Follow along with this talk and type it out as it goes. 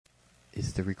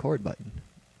is the record button.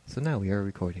 So now we are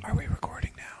recording. Are we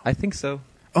recording now? I think so.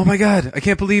 Oh my god, I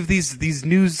can't believe these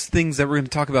news things that we're going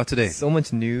to talk about today. So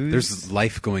much news. There's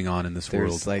life going on in this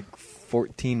world. There's like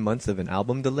 14 months of an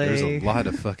album delay. There's a lot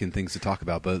of fucking things to talk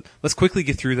about, but let's quickly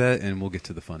get through that and we'll get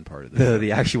to the fun part of this.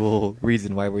 The actual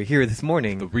reason why we're here this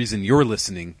morning. The reason you're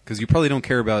listening, because you probably don't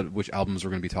care about which albums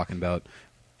we're going to be talking about,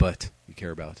 but you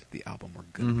care about the album we're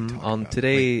going to be talking on about.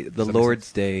 today, the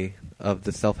Lord's Day of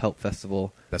the Self-Help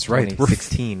Festival. That's right.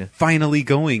 2016. We're finally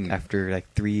going. After like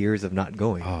 3 years of not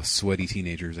going. Oh, sweaty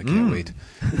teenagers. I can't wait.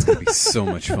 It's going to be so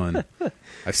much fun.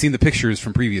 I've seen the pictures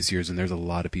from previous years, and there's a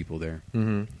lot of people there.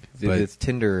 Mm-hmm. But this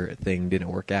Tinder thing didn't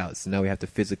work out, so now we have to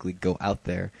physically go out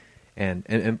there. And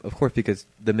of course, because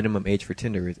the minimum age for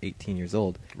Tinder is 18 years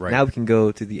old. Right. Now we can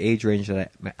go to the age range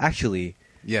that I'm actually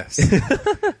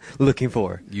looking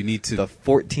for. You need to... The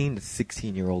 14 to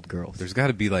 16-year-old girls. There's got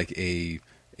to be like a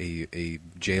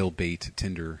jailbait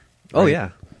Tinder. Right? Oh, yeah.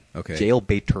 Okay.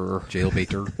 Jailbaiter.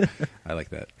 Jailbaiter. I like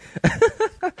that.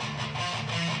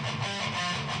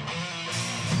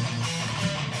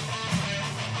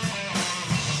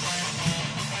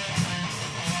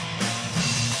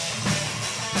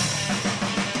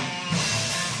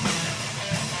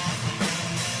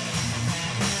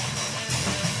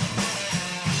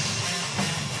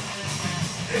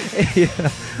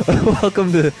 Yeah.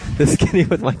 Welcome to the Skinny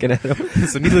with Mike and Adam.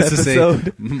 So needless to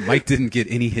say, Mike didn't get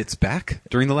any hits back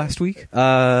during the last week? Hold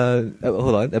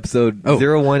on. Episode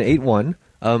 0181.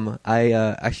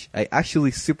 I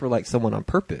actually super liked someone on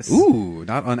purpose. Ooh,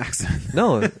 not on accident.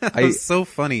 No. That was so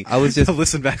funny. I was just... to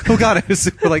listen back. Oh god, I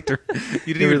super liked her.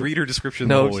 You didn't even read her description.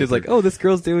 No, she was like, oh, this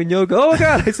girl's doing yoga. Oh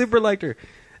god, I super liked her.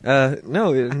 I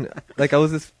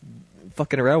was just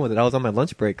fucking around with it. I was on my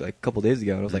lunch break like a couple days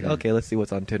ago, and I was like, okay, let's see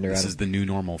what's on Tinder. This is the new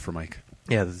normal for Mike.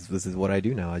 Yeah, this is what I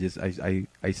do now.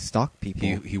 I stalk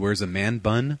people. He wears a man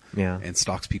bun and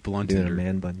stalks people on Tinder. Doing a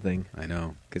man bun thing. I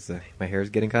know. Because my hair is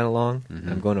getting kind of long. Mm-hmm.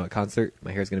 I'm going to a concert.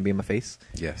 My hair is going to be in my face.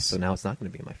 Yes. So now it's not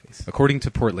going to be in my face. According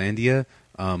to Portlandia,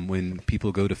 when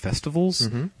people go to festivals,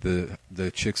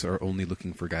 the chicks are only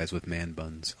looking for guys with man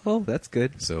buns. Oh, that's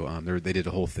good. So they did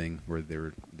a whole thing where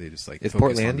they just like... Is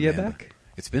Portlandia back?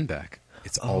 It's been back.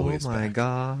 It's always back. Oh my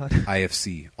god.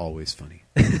 IFC, always funny.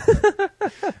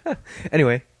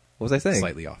 Anyway, what was I saying?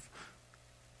 Slightly off.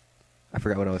 I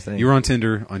forgot what I was saying. You were on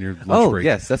Tinder on your lunch break. Oh,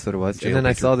 yes, that's what it was. And then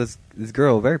I saw this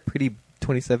girl, a very pretty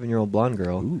 27-year-old blonde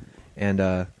girl. Ooh.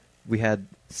 And we had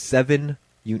 7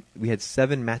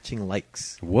 matching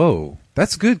likes. Whoa.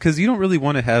 That's good, because you don't really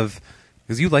want to have...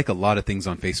 Because you like a lot of things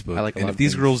on Facebook. I like a lot and of if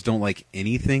these things. girls don't like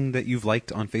anything that you've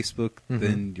liked on Facebook,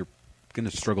 then you're going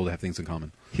to struggle to have things in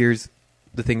common. Here's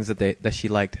the things that she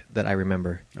liked that I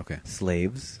remember. Okay.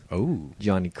 Slaves. Oh.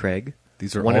 Johnny Craig.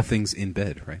 These are all things in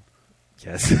bed, right?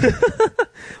 Yes.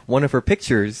 One of her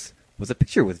pictures was a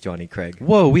picture with Johnny Craig.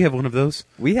 Whoa, we have one of those.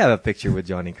 We have a picture with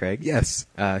Johnny Craig. Yes.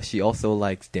 She also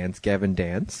likes Dance Gavin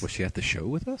Dance. Was she at the show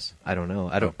with us? I don't know.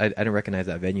 I didn't recognize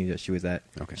that venue that she was at.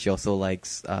 Okay. She also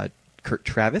likes Kurt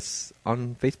Travis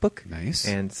on Facebook. Nice.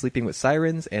 And Sleeping with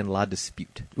Sirens and La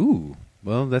Dispute. Ooh.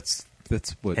 Well, that's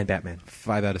what? And Batman.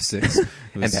 5 out of 6. It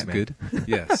was and Batman. Good.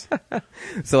 Yes.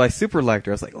 So I super liked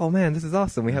her. I was like, oh man, this is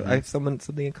awesome. I have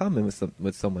something in common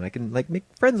with someone. I can like make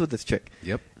friends with this chick.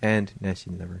 Yep. And she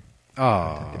never.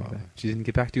 Oh, she didn't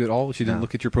get back to you at all? She didn't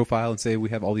look at your profile and say we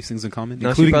have all these things in common, no,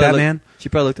 including Batman? She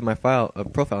probably looked at my profile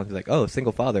and was like, oh,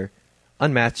 single father,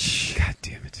 unmatched. God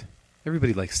damn it.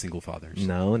 Everybody likes single fathers.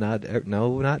 No, not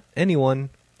anyone.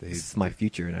 This is my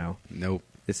future now. Nope.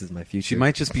 This is my future. She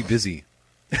might just be busy.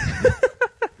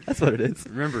 That's what it is.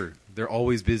 Remember, they're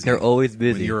always busy. They're always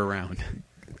busy when you're around.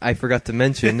 I forgot to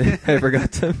mention. I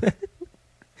forgot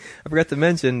to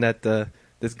mention that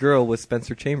this girl was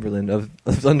Spencer Chamberlain of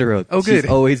Thunder Oath. Oh, good.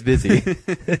 She's always busy.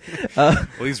 Well,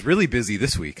 he's really busy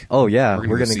this week. Oh yeah,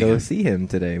 we're gonna go see him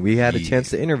today. We had a chance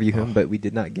to interview him, but we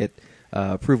did not get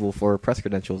approval for press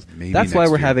credentials. Maybe That's why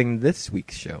we're year. having this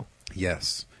week's show.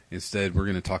 Yes. Instead, we're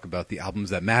going to talk about the albums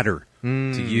that matter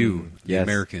to you, the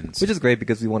Americans. Which is great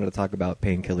because we wanted to talk about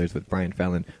Painkillers with Brian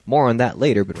Fallon. More on that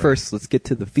later, but first, let's get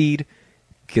to the feed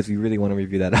because we really want to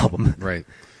review that album. Right.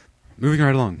 Moving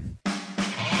right along.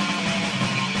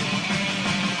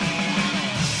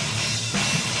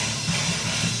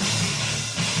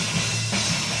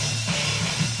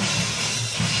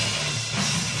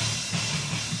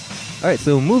 All right,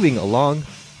 so moving along,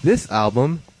 this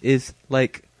album is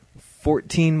like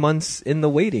 14 months in the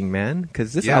waiting, man,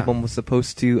 because this album was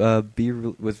supposed to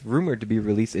was rumored to be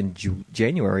released in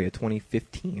January of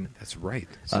 2015. That's right.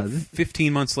 So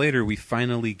 15 months later, we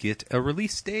finally get a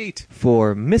release date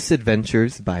for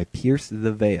Misadventures by Pierce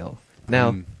the Veil.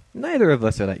 Now, Neither of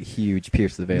us are like huge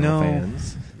Pierce the Veil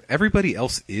fans. Everybody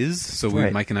else is, so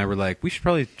Mike and I were like, we should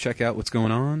probably check out what's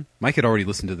going on. Mike had already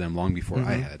listened to them long before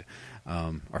I had.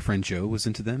 Our friend Joe was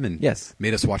into them and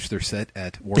made us watch their set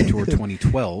at Warped Tour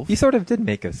 2012. He sort of did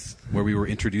make us. Where we were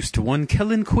introduced to one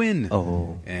Kellen Quinn.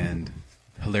 Oh. And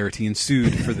hilarity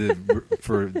ensued for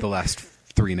the last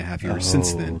 3.5 years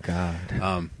since then.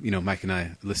 Oh, God. Mike and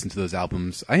I listened to those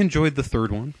albums. I enjoyed the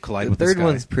third one, Collide with the Sky. The third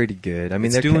one's pretty good. I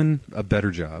mean, they're doing a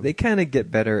better job. They kind of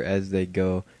get better as they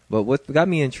go. But what got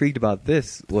me intrigued about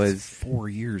this was 4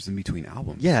 years in between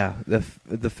albums. Yeah,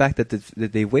 the fact that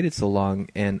they waited so long,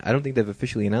 and I don't think they've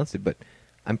officially announced it, but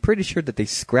I'm pretty sure that they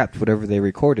scrapped whatever they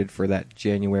recorded for that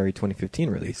January 2015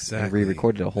 release. Exactly. And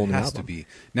re-recorded a whole new album. It has to be.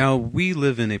 Now, we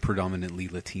live in a predominantly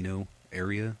Latino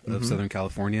area of Southern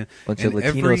California. Bunch of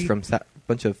Latinos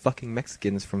bunch of fucking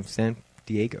Mexicans from San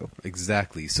Diego.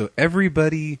 Exactly. So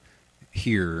everybody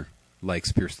here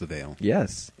likes Pierce the Veil.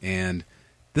 Yes. And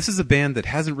this is a band that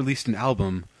hasn't released an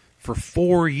album for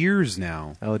 4 years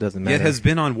now. Oh, it doesn't matter. Yet has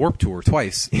been on Warped Tour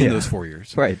twice in those 4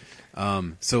 years. Right.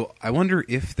 So I wonder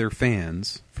if their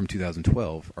fans from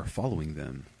 2012 are following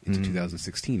them into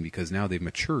 2016, because now they've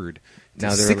matured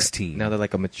to 16. Now they're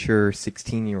like a mature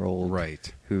 16-year-old.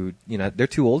 Right. Who, they're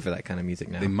too old for that kind of music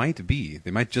now. They might be.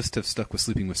 They might just have stuck with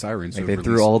Sleeping with Sirens. Like they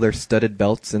threw all their studded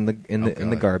belts in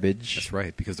the garbage. That's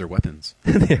right, because they're weapons.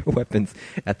 They're weapons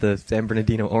at the San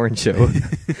Bernardino Orange Show.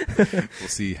 We'll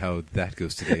see how that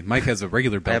goes today. Mike has a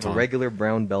regular belt on. I have a regular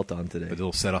brown belt on today. But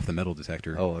it'll set off the metal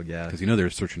detector. Oh, yeah. Because they're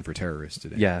searching for terrorists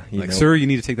today. Yeah. Sir, you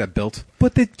need to take that belt.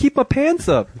 But they keep my pants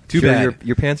up. Too bad.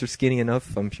 Your pants are skinny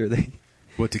enough, I'm sure they...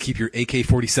 What, to keep your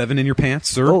AK-47 in your pants,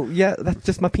 sir? Oh, yeah, that's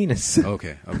just my penis.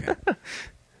 Okay.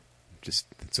 It's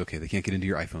okay. They can't get into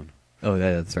your iPhone. Oh,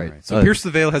 that's right. So Pierce the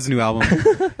Veil has a new album.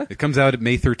 It comes out at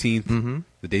May 13th,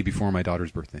 the day before my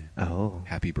daughter's birthday. Oh.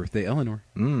 Happy birthday, Eleanor.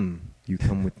 You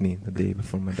come with me the day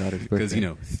before my daughter's birthday.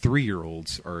 Because,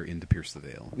 3-year-olds are into Pierce the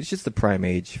Veil. It's just the prime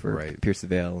age for Pierce the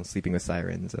Veil and Sleeping with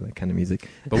Sirens and that kind of music.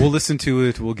 But we'll listen to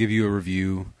it. We'll give you a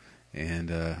review.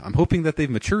 And I'm hoping that they've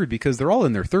matured, because they're all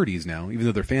in their 30s now, even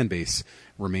though their fan base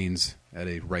remains at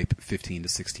a ripe 15 to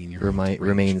 16-year-old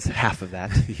remains half of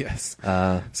that. Yes.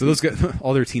 So those guys,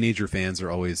 all their teenager fans are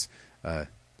always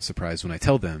surprised when I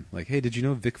tell them, like, hey, did you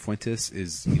know Vic Fuentes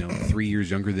is 3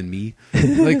 years younger than me?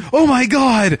 Like, oh my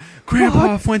God,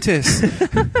 Grandpa Fuentes.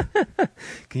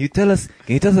 Can you tell us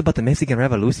about the Mexican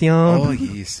Revolution? Oh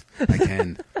yes, I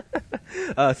can.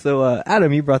 So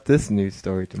Adam, you brought this news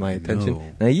story to my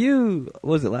attention. Now what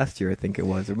was it last year? I think it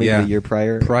was, or maybe the year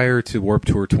prior. Prior to Warped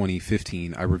Tour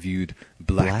 2015, I reviewed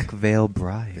Black Veil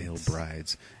Brides. Veil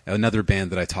Brides, another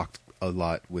band that I talked a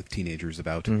lot with teenagers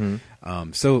about.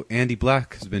 So Andy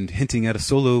Black has been hinting at a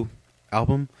solo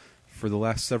album for the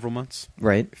last several months.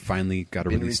 Right. Finally got a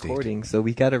release date. So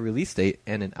we got a release date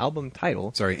and an album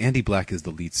title. Sorry, Andy Black is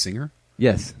the lead singer.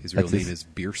 Yes. His real name is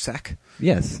Beer Sack.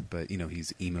 Yes. But,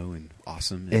 he's emo and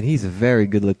awesome. And he's a very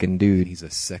good-looking dude. He's a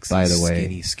sexy, by the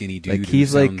way. skinny dude.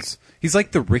 He's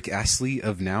like the Rick Astley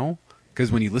of now.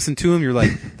 Because when you listen to him, you're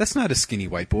like, that's not a skinny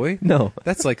white boy. No.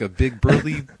 That's like a big,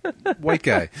 burly white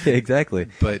guy. Yeah, exactly.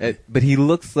 But he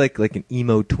looks like an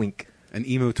emo twink. An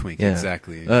emo twink, yeah.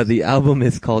 Exactly. The album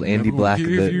is called Andy Black.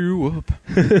 Give you up.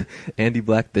 Andy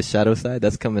Black, The Shadow Side.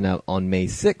 That's coming out on May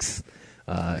 6th.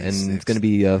 And it's going to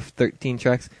be 13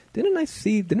 tracks. Didn't we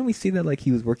see that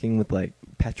he was working with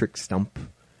Patrick Stump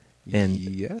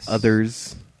and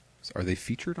others? Are they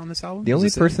featured on this album? The only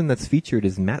person that's featured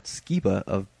is Matt Skiba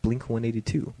of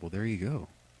Blink-182. Well, there you go.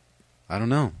 I don't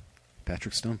know.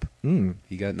 Patrick Stump.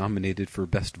 He got nominated for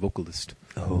Best Vocalist.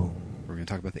 Oh. We're going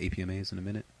to talk about the APMAs in a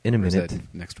minute? In a minute. Or is that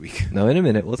next week? No, in a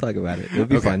minute. We'll talk about it. It'll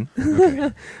be fun.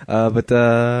 Okay.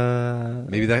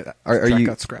 Maybe that track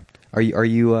got scrapped. Are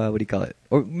you what do you call it?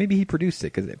 Or maybe he produced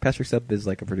it, because Patrick Stump is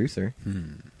like a producer.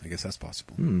 I guess that's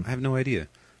possible. I have no idea.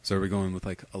 So are we going with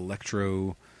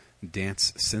electro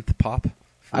dance synth pop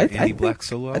for Andy Black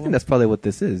solo album? I think that's probably what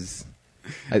this is.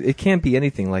 It can't be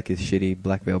anything like his shitty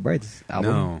Black Veil Brides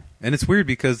album. No. And it's weird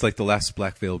because the last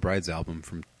Black Veil Brides album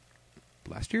from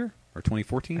last year or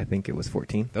 2014? I think it was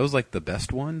 14. That was the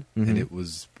best one, and it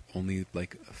was only a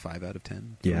 5 out of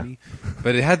 10 for me.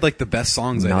 But it had the best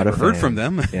songs I've ever heard from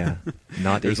them. Yeah.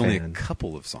 Not There's only a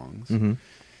couple of songs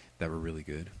that were really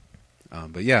good.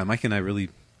 But yeah, Mike and I we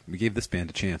gave this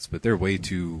band a chance, but they're way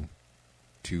too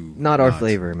not our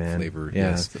flavor, man. Flavored,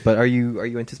 yeah. yes. But are you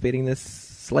anticipating this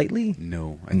slightly?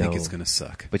 No, I think it's going to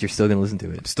suck. But you're still going to listen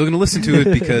to it. I'm still going to listen to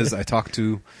it because I talked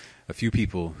to a few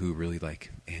people who really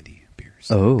like Andy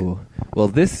Beers. Oh, well,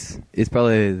 this is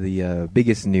probably the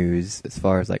biggest news as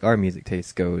far as our music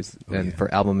taste goes, and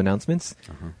for album announcements.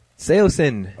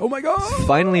 Seosin. Oh my god!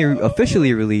 Finally,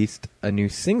 officially released a new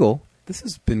single. This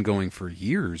has been going for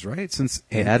years, right? Since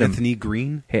Adam. Anthony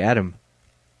Green. Hey, Adam.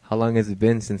 How long has it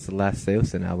been since the last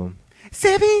Seosin album?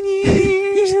 7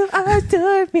 years. You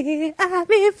adore me. I've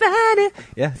been finding.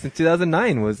 Yeah, since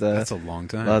 2009 was. That's a long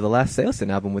time. The last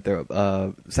Seosin album with their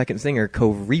second singer,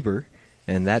 Cove Reber,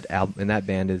 and that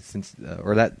band is since,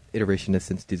 or that iteration is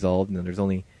since dissolved. And there's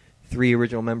only 3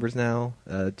 original members now.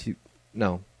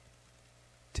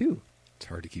 2. It's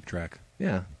hard to keep track.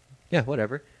 Yeah,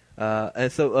 whatever.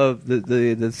 And so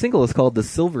the single is called "The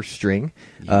Silver String."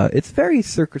 Yeah. It's very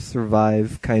Circus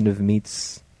Survive kind of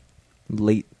meets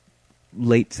late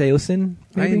Seosin.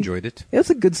 I enjoyed it. It's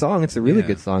a good song. It's a really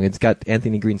good song. It's got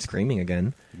Anthony Green screaming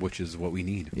again, which is what we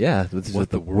need. Yeah, which is what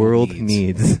the world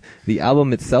needs. The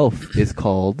album itself is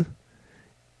called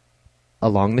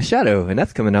Along the Shadow, and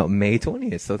that's coming out May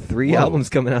 20th. So 3 albums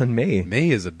coming out in May. May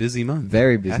is a busy month.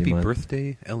 Very busy month. Happy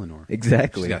birthday, Eleanor.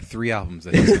 Exactly. She's got 3 albums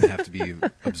that she's going to have to be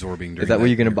absorbing during Is that what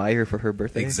you're going to buy her for her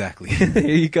birthday? Exactly.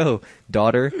 Here you go,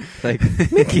 daughter. Like,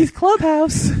 Mickey's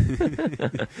Clubhouse.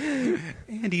 Andy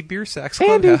Biersack's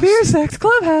Clubhouse. Andy Biersack's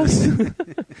Clubhouse.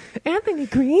 Anthony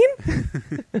Green.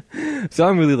 So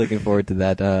I'm really looking forward to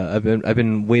that. I've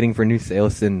been waiting for new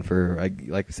Seosin for,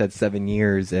 like I said, 7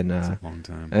 years, and that's a long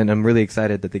time. And I'm really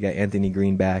excited that they got Anthony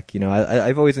Green back. You know,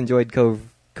 I've always enjoyed Cove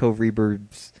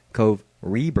Reber's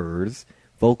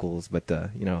vocals, but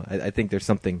you know, I think there's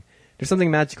something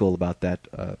magical about that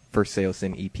first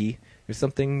Seosin EP. There's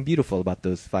something beautiful about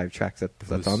those 5 tracks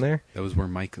that's on there. That was where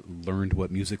Mike learned what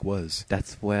music was.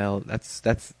 That's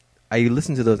I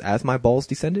listened to those as my balls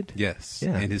descended. Yes.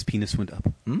 Yeah. And his penis went up.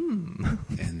 Mm.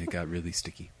 And it got really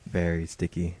sticky. Very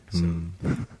sticky. So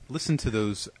listen to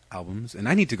those albums. And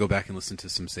I need to go back and listen to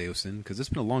some Seosin because it's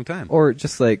been a long time. Or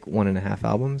just like 1.5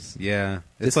 albums. Yeah.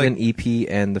 It's like an EP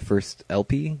and the first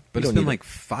LP. But it's been like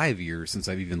 5 years since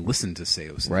I've even listened to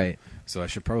Seosin. Right. So I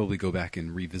should probably go back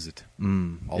and revisit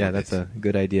all yeah, of that's it. a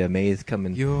good idea. May is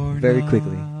coming You're very not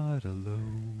quickly.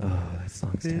 Alone. Oh, that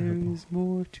song's terrible. There's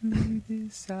more to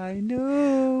this, I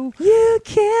know. You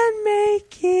can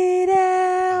make it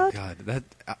out. Oh God,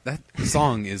 that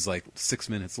song is like 6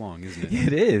 minutes long, isn't it?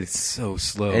 It is. It's so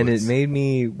slow. And it made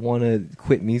me want to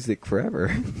quit music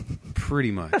forever. Pretty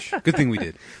much. Good thing we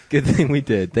did. Good thing we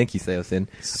did. Thank you, Seosin.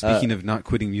 Speaking of not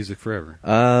quitting music forever.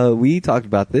 We talked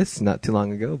about this not too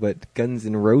long ago, but Guns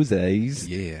N' Roses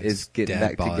is getting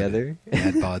back together.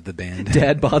 Dad Bod the band.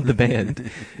 Dad Bod the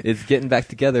band is getting back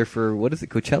together for, what is it,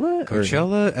 Coachella?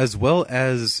 Coachella, as well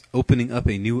as opening up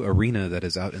a new arena that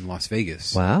is out in Las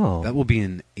Vegas. Wow. That will be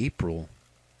in April,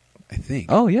 I think.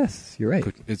 Oh, yes, you're right.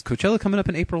 Is Coachella coming up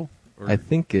in April? Or? I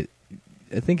think it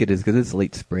is because it's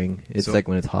late spring. It's like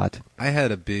when it's hot. I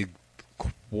had a big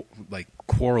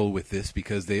quarrel with this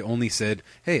because they only said,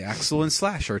 "Hey, Axl and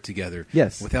Slash are together."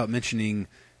 Yes. Without mentioning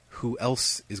who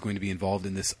else is going to be involved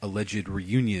in this alleged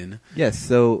reunion. Yes.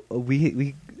 So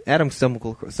Adam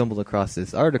stumbled across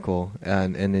this article,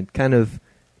 and it kind of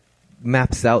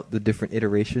maps out the different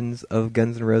iterations of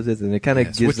Guns N' Roses, and it kind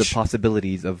of gives the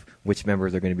possibilities of which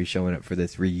members are going to be showing up for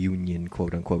this reunion,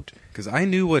 quote unquote. Because I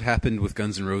knew what happened with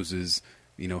Guns N' Roses,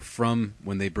 you know, from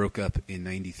when they broke up in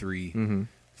 '93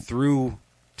 through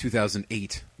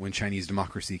 2008 when Chinese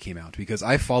Democracy came out, because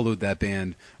I followed that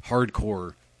band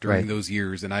hardcore during those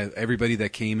years, and everybody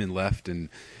that came and left, and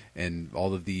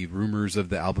all of the rumors of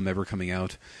the album ever coming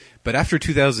out. But after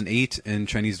 2008 and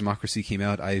Chinese Democracy came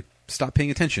out, I stopped paying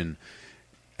attention,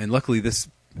 and luckily this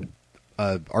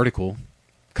article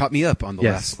caught me up on the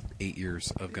last 8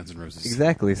 years of Guns N' Roses.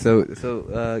 Exactly.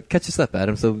 So catch us up,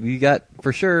 Adam. So we got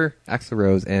for sure Axl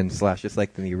Rose and Slash, just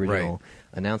like in the original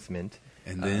announcement.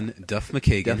 And then Duff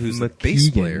McKagan, who's the bass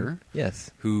player,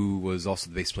 who was also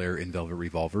the bass player in Velvet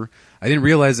Revolver. I didn't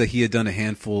realize that he had done a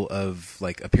handful of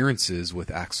appearances with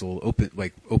Axl,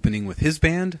 opening with his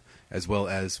band, as well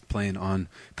as playing on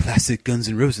classic Guns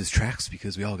N' Roses tracks,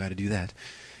 because we all got to do that.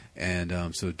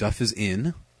 And so Duff is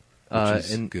in, which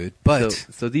is good. But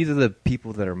so these are the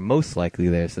people that are most likely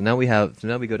there. So now we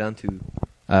go down to,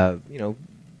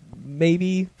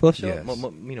 maybe will show up,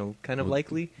 kind of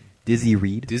likely. Dizzy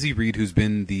Reed, who's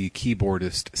been the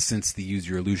keyboardist since the Use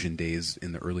Your Illusion days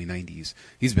in the early 90s.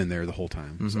 He's been there the whole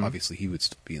time, so obviously he would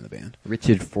still be in the band.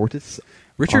 Richard Fortus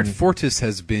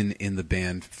has been in the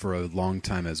band for a long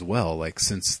time as well,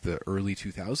 since the early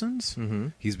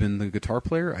 2000s. He's been the guitar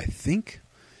player, I think.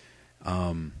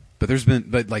 But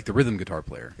the rhythm guitar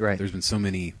player. Right. There's been so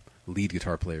many lead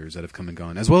guitar players that have come and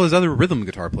gone, as well as other rhythm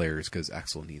guitar players, because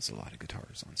Axl needs a lot of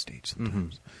guitars on stage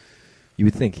sometimes. You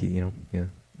would think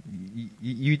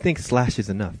you'd think Slash is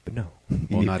enough, but no.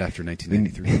 Well, not after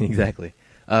 1993. Exactly.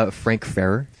 Frank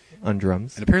Ferrer on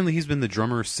drums. And apparently he's been the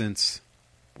drummer since,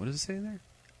 what does it say there?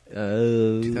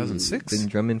 2006? Been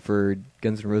drumming for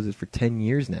Guns N' Roses for 10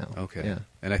 years now. Okay. Yeah.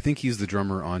 And I think he's the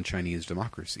drummer on Chinese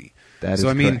Democracy. That is so,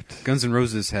 I mean, correct. Guns N'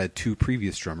 Roses had two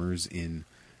previous drummers in,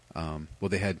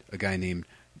 they had a guy named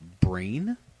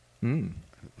Brain.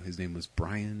 His name was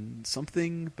Brian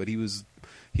something, but he was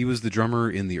the drummer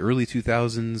in the early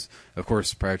 2000s. Of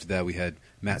course, prior to that, we had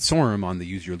Matt Sorum on the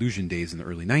Use Your Illusion days in the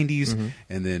early 90s,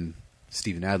 and then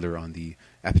Steven Adler on the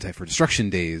Appetite for Destruction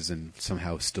days, and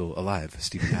somehow still alive,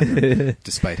 Steven Adler,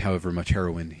 despite however much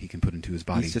heroin he can put into his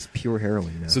body. He's just pure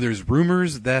heroin now. So there's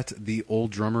rumors that the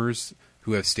old drummers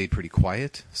who have stayed pretty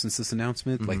quiet since this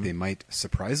announcement, like they might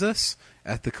surprise us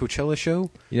at the Coachella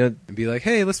show, and be like,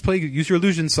 "Hey, let's play Use Your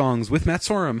Illusion songs with Matt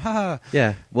Sorum." Ha!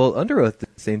 Yeah. Well, Under Oath did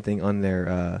the same thing on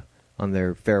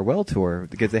their farewell tour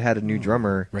because they had a new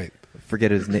drummer. Right.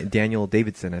 Forget his name. Daniel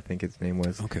Davidson, I think his name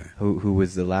was. Okay. Who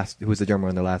was the drummer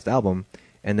on their last album,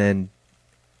 and then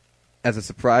as a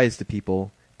surprise to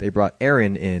people, they brought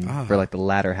Aaron in for like the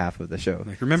latter half of the show.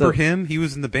 Like, remember him? He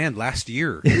was in the band last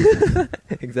year.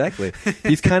 Exactly.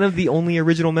 He's kind of the only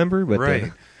original member, but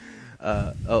right.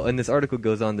 And this article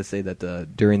goes on to say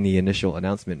that during the initial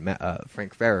announcement,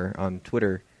 Frank Ferrer on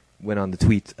Twitter went on the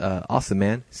tweet, "Awesome,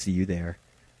 man. See you there."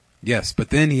 Yes, but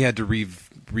then he had to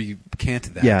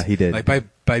recant that. Yeah, he did. Like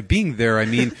by being there, I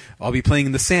mean, I'll be playing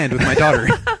in the sand with my daughter.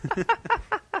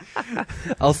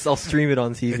 I'll stream it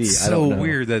on TV. It's I don't know.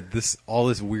 weird that all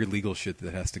this weird legal shit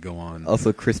that has to go on.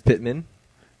 Also, Chris Pittman,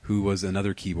 who was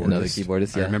another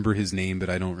keyboardist. Yeah. I remember his name,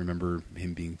 but I don't remember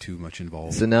him being too much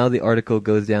involved. So now the article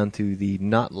goes down to the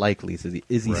not likely, so the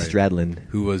Izzy Stradlin,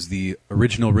 who was the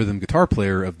original rhythm guitar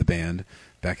player of the band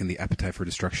back in the Appetite for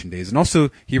Destruction days. And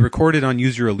also, he recorded on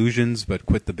Use Your Illusions, but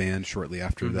quit the band shortly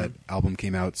after that album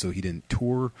came out, so he didn't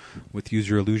tour with Use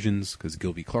Your Illusions because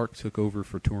Gilby Clarke took over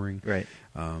for touring. Right.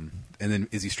 And then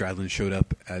Izzy Stradlin showed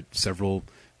up at several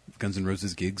Guns N'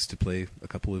 Roses gigs to play a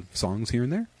couple of songs here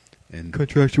and there. And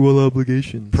contractual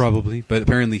obligations. Probably, but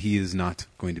apparently he is not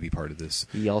going to be part of this.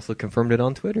 He also confirmed it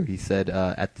on Twitter. He said,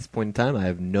 at this point in time, I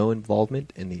have no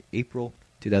involvement in the April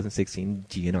 2016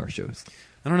 GNR shows.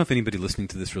 I don't know if anybody listening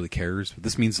to this really cares, but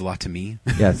this means a lot to me.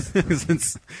 Yes.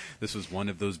 Since this was one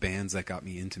of those bands that got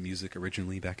me into music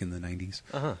originally back in the 90s.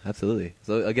 Absolutely.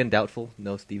 So, again, doubtful.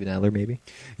 No Steven Adler, maybe.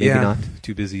 Maybe not.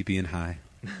 Too busy being high.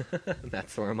 Matt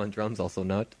Sorum on drums, also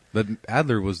not. But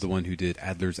Adler was the one who did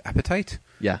Adler's Appetite.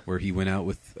 Yeah. Where he went out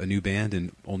with a new band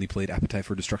and only played Appetite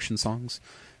for Destruction songs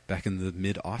back in the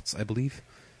mid-aughts, I believe.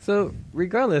 So,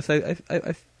 regardless,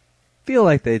 I feel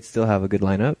like they'd still have a good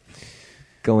lineup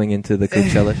going into the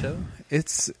Coachella show.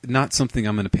 It's not something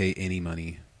I'm going to pay any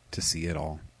money to see at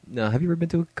all. No, have you ever been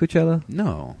to Coachella?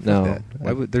 No. No.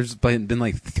 There's been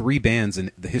like 3 bands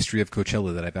in the history of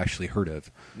Coachella that I've actually heard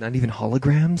of. Not even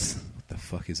Holograms? What the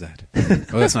fuck is that?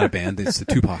 Oh, that's not a band. It's a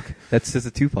Tupac. That's just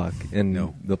a Tupac. And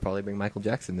no. They'll probably bring Michael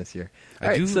Jackson this year. All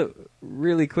right, so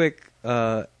really quick,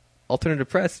 Alternative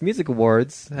Press Music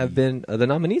Awards have been, the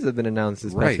nominees have been announced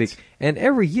this past week. And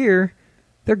every year,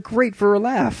 they're great for a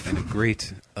laugh. And a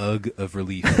great ugh of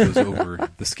relief goes over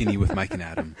the Skinny with Mike and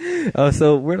Adam.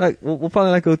 So we'll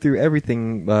probably not go through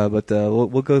everything, but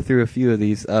we'll go through a few of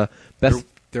these.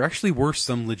 There actually were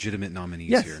some legitimate nominees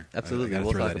here. Yes, absolutely.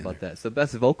 We'll talk about that. So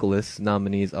Best Vocalist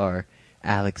nominees are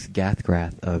Alex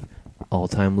Gathgrath of All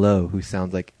Time Low, who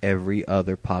sounds like every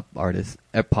other pop punk artist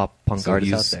out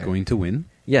there. He's going to win?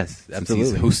 Yes, absolutely.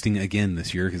 Since he's hosting again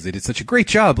this year because they did such a great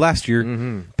job last year.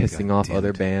 Pissing off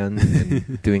other bands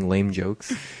and doing lame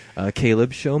jokes.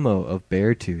 Caleb Shomo of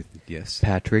Beartooth. Yes.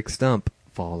 Patrick Stump,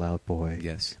 Fall Out Boy.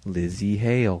 Yes. Lizzie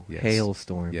Hale, yes.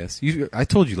 Hailstorm. Yes. I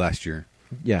told you last year.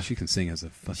 Yeah. She can sing as a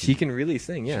fucking... She can really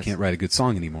sing, yes. She can't write a good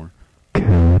song anymore.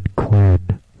 Karen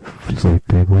Quinn,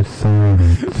 Sleeping with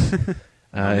Silence.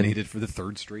 Nominated for the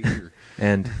 3rd straight year.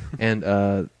 And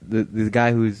the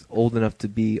guy who's old enough to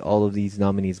be all of these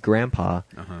nominees' grandpa,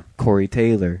 Corey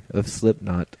Taylor of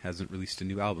Slipknot. Hasn't released a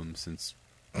new album since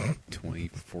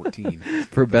 2014.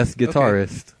 For Best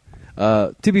Guitarist.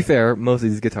 Okay. To be fair, most of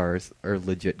these guitarists are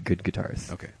legit good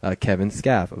guitarists. Okay. Kevin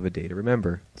Scaff of A Day to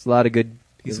Remember. It's a lot of good...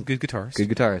 He's a good guitarist. Good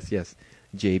guitarist, yes.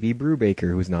 J.B. Brubaker,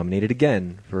 who was nominated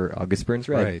again for August Burns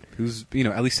Red. Right. Who's,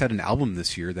 at least had an album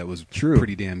this year that was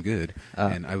pretty damn good.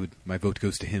 And my vote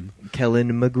goes to him.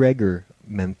 Kellen McGregor,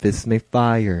 Memphis May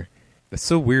Fire. That's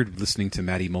so weird listening to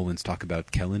Matty Mullins talk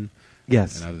about Kellen.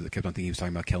 Yes. And I kept on thinking he was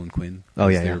talking about Kellen Quinn. Oh,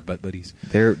 yeah, They were butt buddies.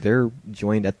 They're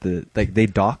joined at the... they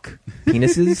dock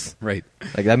penises. Right.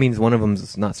 That means one of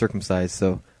them's not circumcised,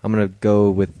 so I'm going to go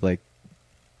with,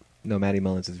 No, Matty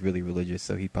Mullins is really religious,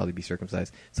 so he'd probably be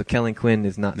circumcised. So Kellen Quinn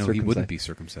is not No, circumcised. he wouldn't be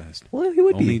circumcised. Well, he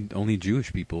would be. Only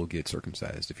Jewish people get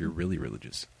circumcised if you're really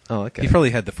religious. Oh, okay. He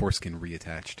probably had the foreskin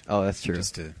reattached. Oh, that's true.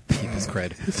 Just to keep his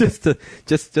cred.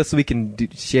 just so we can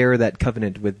share that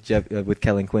covenant with with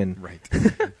Kellen Quinn. Right.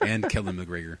 And Kellen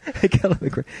McGregor. Kellen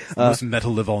McGregor. Most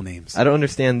metal of all names. I don't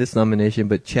understand this nomination,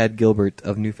 but Chad Gilbert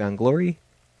of Newfound Glory.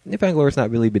 Newfound Glory's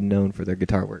not really been known for their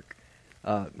guitar work.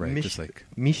 Right, just like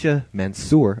Misha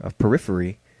Mansour of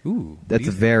Periphery. Ooh, That's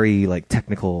a very like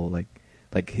technical, like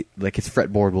his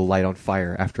fretboard will light on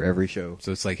fire after every show.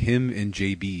 So it's like him and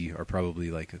JB are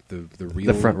probably like the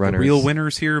real front runners, the real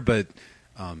winners here, but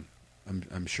I'm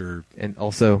sure. And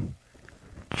also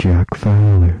Jack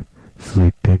Fowler,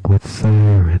 sleeping with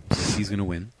sirens. He's gonna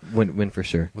win. Win for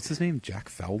sure. What's his name? Jack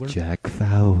Fowler? Jack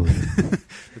Fowler.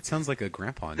 It sounds like a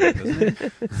grandpa name, doesn't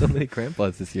it? So many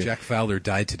grandpas this year. Jack Fowler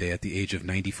died today at the age of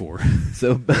 94.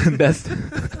 So best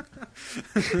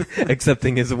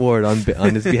accepting his award on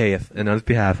his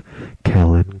behalf.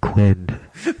 Kellen Quinn.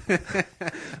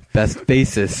 Best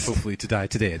bassist. Hopefully to die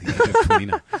today at the age of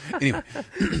 29. Anyway,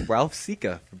 Ralph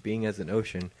Sika for Being as an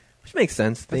Ocean, which makes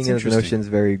sense. Being as an interesting. Ocean is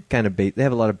very kind of they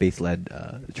have a lot of bass-led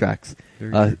tracks.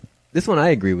 Very good. This one I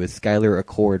agree with. Skylar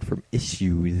Accord from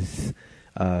Issues.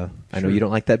 I know you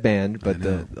don't like that band, but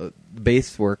the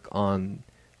bass work on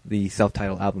the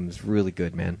self-titled album is really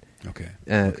good, man. okay.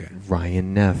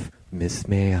 Ryan Neff, Miss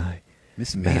May I.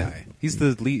 Miss May I. He's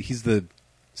the lead. He's the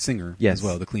singer Yes. as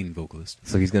well, the clean vocalist.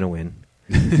 So he's gonna win.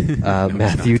 No,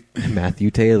 he's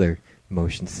Matthew Taylor,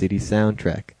 Motion City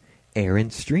soundtrack. Aaron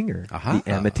Stringer, Aha.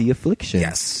 The Amity Affliction.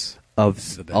 Yes.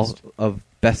 Of The best. of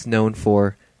best known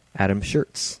for Adam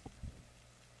Shirts.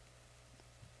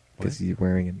 What? Because he's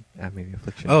wearing an Amity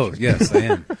Affliction. Oh, shirt. yes, I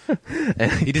am.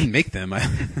 He didn't make them.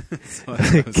 So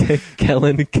I was-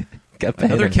 Kellen.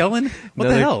 Another Kellen? What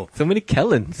the hell? So many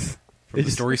Kellens. From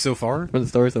the story so far? From the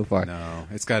story so far. No,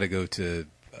 it's got to go to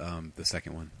the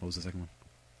second one. What was the second one?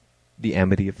 The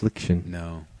Amity Affliction.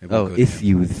 No. It Oh, won't go to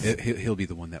him. Issues. He'll be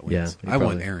the one that Yeah, wins. he I want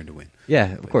probably- Aaron to win.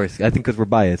 Yeah, of course. I think because we're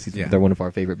biased. Yeah. They're one of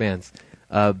our favorite bands.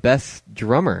 Best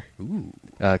drummer. Ooh.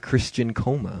 Christian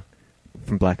Coma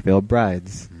from Black Veil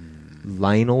Brides.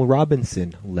 Lionel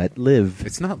Robinson, Let Live.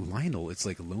 It's not Lionel. It's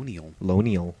like Loniel.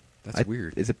 Loniel. That's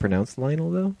weird. Is it pronounced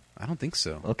Lionel, though? I don't think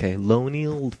so. Okay,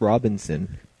 Loniel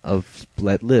Robinson of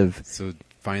Let Live. So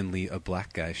finally a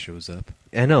black guy shows up.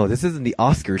 I know, this isn't the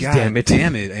Oscars, God damn it.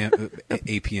 Damn it,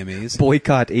 APMAs.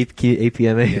 Boycott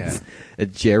APMAs. Yeah.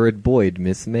 Jared Boyd,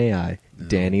 Miss May I. No.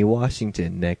 Danny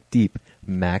Washington, Neck Deep.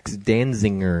 Max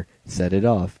Danziger, Set It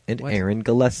Off. And What? Aaron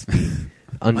Gillespie,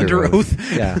 Under Oath?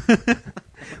 Yeah.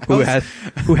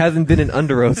 who hasn't been in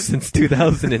Under Oath since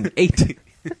 2008.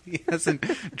 He hasn't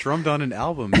drummed on an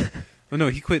album. Oh no,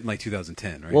 he quit in like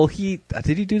 2010, right? Well,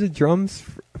 did he do the drums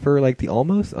for like the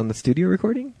Almost on the studio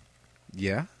recording?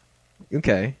 yeah.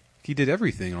 Okay. He did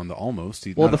everything on the Almost.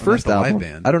 Well, the first live album.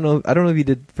 band. I don't know if he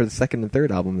did for the second and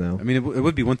third album though. I mean, it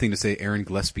would be one thing to say Aaron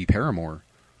Gillespie Paramore.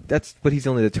 But he's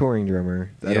only the touring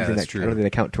drummer. I don't think that's true. I don't think they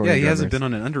count touring. Yeah, he drummers. hasn't been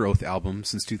on an Under Oath album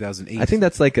since 2008. I think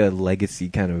that's like a legacy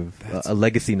kind of That's- a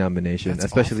legacy nomination, that's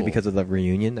especially awful. because of the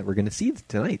reunion that we're going to see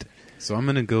tonight. So I'm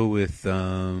gonna go with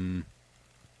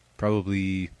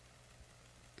probably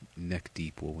Neck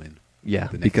Deep will win. Yeah,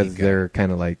 The Neck because Deep guy. they're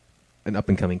kind of like an up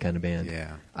and coming kind of band.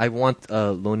 Yeah. I want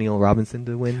Loniel Robinson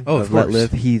to win. Oh, of Let course.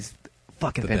 Live. He's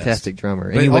fucking The fantastic best.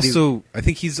 drummer. But Anybody- also, I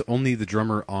think he's only the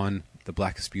drummer on The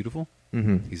Black is Beautiful.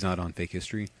 Mhm. He's not on Fake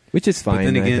History. Which is fine. But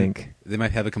then again, I think they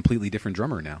might have a completely different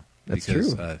drummer now. That's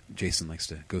because, true. Jason likes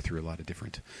to go through a lot of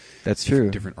different that's true.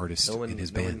 different artists in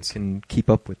his no one bands. can keep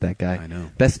up with that guy. I know.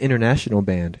 Best international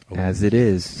band, Oh, As It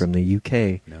Is from the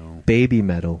UK. No. Baby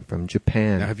Metal from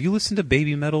Japan. Now, have you listened to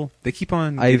Baby Metal? They keep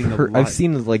on getting I've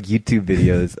seen like YouTube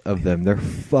videos of them. They're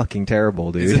fucking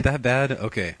terrible, dude. Is it that bad?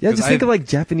 Okay. Yeah, 'Cause just think of like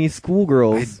Japanese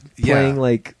schoolgirls yeah. playing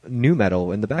like new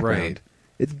metal in the background. Right.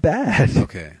 It's bad.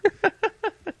 Okay.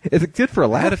 It's good for a I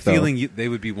laugh. had a though. feeling they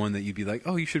would be one that you'd be like,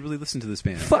 oh, you should really listen to this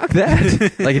band. Fuck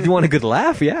that. Like if you want a good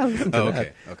laugh, yeah, listen to Oh, that.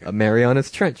 okay, okay. Mariana's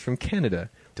Trench from Canada.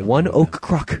 Don't One know Oak them.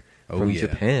 Crock Oh, from yeah.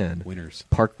 Japan. Winners.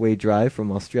 Parkway Drive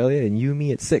from Australia, and You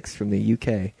Me at 6 from the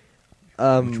UK.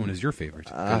 Which one is your favorite?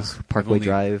 'Cause I've Parkway only-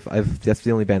 Drive. That's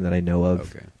the only band that I know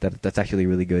of. Okay. That's actually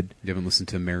really good. You haven't listened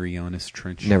to Marianas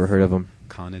Trench? Never heard of them.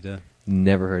 Canada.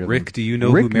 Never heard of Rick, them. do you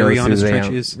know Rick who knows Marianas they Trench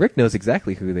are. is? Rick knows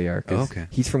exactly who they are. 'cause Oh, okay.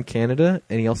 He's from Canada,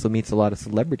 and he also meets a lot of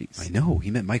celebrities. I know. He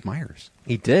met Mike Myers.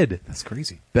 He did. That's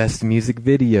crazy. Best music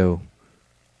video.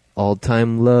 All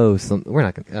Time Low. We're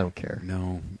not gonna. I don't care.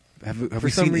 No. Have we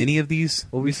seen any of these?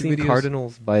 Well, we've music seen videos?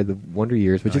 Cardinals by the Wonder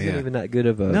Years, which isn't yeah. even that good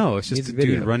of a No, it's just a music dude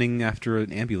video. running after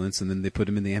an ambulance, and then they put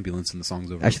him in the ambulance, and the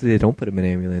song's over. Actually, they don't put him in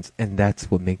an ambulance, and that's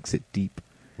what makes it deep.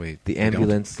 Wait, The they don't?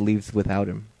 ambulance leaves without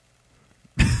him.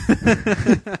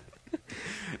 Did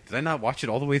I not watch it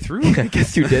all the way through? I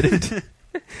guess you didn't.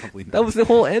 Probably not. That was the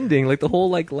whole ending. Like, the whole,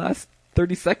 like, last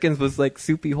 30 seconds was, like,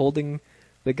 Soupy holding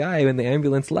the guy when the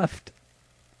ambulance left.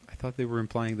 I thought they were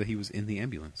implying that he was in the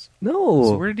ambulance. No.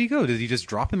 So where did he go? Did he just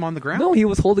drop him on the ground? No, he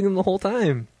was holding him the whole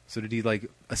time. So did he, like,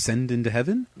 ascend into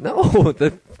heaven? No,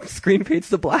 the screen fades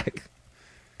to black.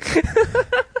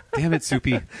 Damn it,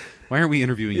 Soupy. Why aren't we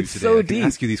interviewing you It's today? so I can deep.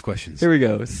 ask you these questions. Here we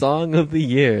go. Song of the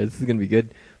year. This is going to be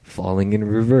good. Falling in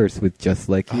Reverse with Just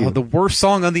Like You. Oh, the worst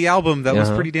song on the album. That was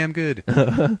Uh-huh. pretty damn good.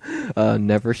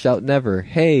 Never Shout Never.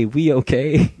 Hey, we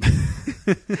okay?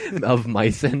 Of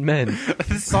Mice and Men.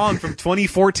 This song from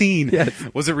 2014. Yes.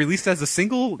 Was it released as a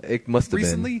single It must have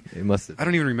recently? been. It must have I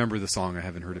don't even remember the song. I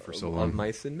haven't heard it for so Of long.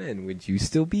 Mice and Men. Would you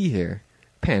still be here?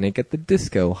 Panic at the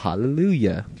Disco.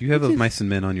 Hallelujah. Do you have Of Mice and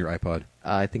Men on your iPod?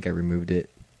 I think I removed it.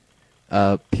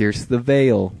 Pierce the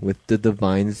Veil with The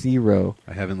Divine Zero.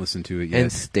 I haven't listened to it yet. And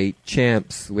State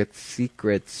Champs with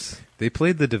Secrets. They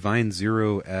played the Divine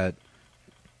Zero at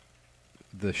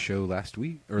the show last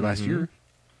week or last year.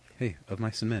 Hey, Of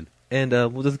Mice and Men. And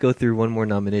we'll just go through one more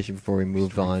nomination before we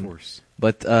move Strike on. Force.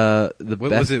 But the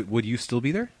What best was it? Would You Still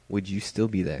Be There? Would You Still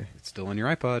Be There? It's still on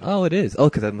your iPod. Oh, it is. Oh,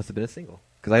 because that must have been a single.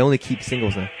 Because I only keep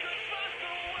singles now.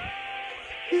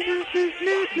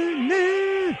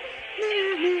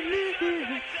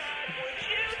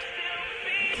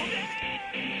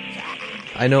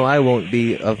 I know I won't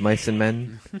be Of Mice and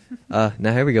Men. Now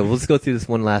here we go. We'll just go through this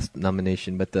one last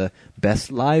nomination. But the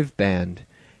best live band,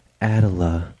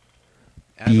 Adela,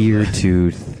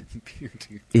 Beertooth,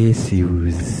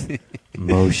 Issues,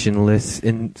 Motionless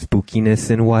in Spookiness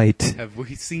in White. Have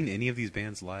we seen any of these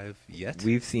bands live yet?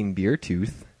 We've seen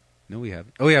Beertooth, No, we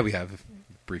haven't. Oh, yeah, we have.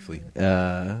 Briefly.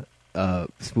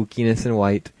 Spookiness in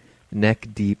White, Neck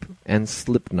Deep, and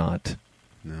Slipknot.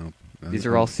 No. These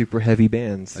are all super heavy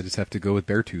bands. I just have to go with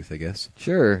Beartooth, I guess.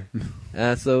 Sure.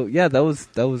 So yeah, that was.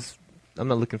 I'm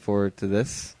not looking forward to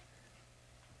this.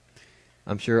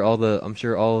 I'm sure all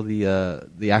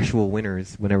the actual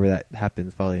winners, whenever that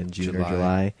happens, probably in June or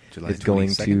July is going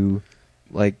 22nd. to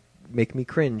like make me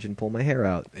cringe and pull my hair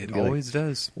out. It And be like, always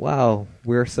does. wow,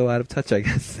 we're so out of touch, I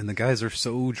guess. And the guys are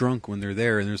so drunk when they're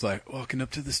there, and there's like walking up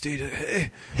to the stage.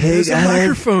 Hey, Hey, there's a guys,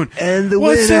 microphone. and the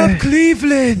What's winner. up,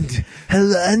 Cleveland?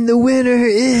 Hello, and the winner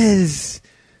is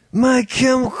My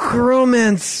Chemical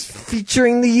Romance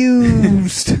featuring The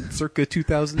Used. Circa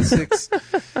 2006.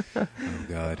 Oh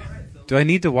God. Do I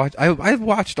need to watch? I've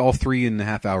watched all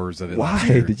 3.5 hours of it. Why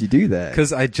did you do that?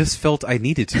 Because I just felt I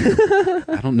needed to.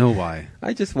 I don't know why.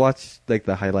 I just watched like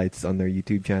the highlights on their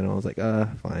YouTube channel. I was like,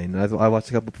 fine. I watched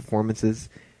a couple performances.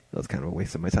 That was kind of a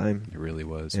waste of my time. It really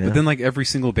was. Yeah. But then, like, every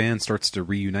single band starts to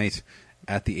reunite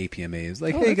at the APMA. It's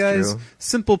like, Oh, hey, that's guys, true.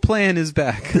 Simple Plan is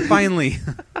back. Finally.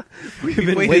 We've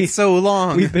been waited so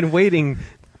long. We've been waiting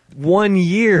 1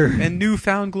 year. And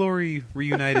Newfound Glory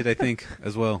reunited, I think,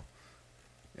 as well.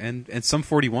 And Sum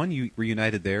 41 you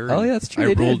reunited there. Oh, yeah, that's true, I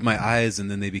they rolled did. my eyes, and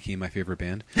then they became my favorite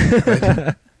band.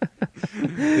 They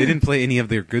didn't play any of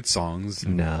their good songs.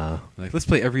 Nah, Like, let's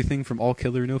play everything from All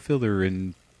Killer No Filler,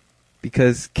 and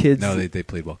because kids. no, they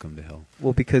played Welcome to Hell.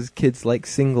 Well, because kids like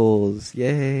singles.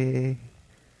 Yay.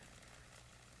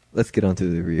 Let's get on to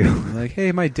the review. Like,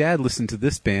 hey, my dad listened to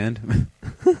this band.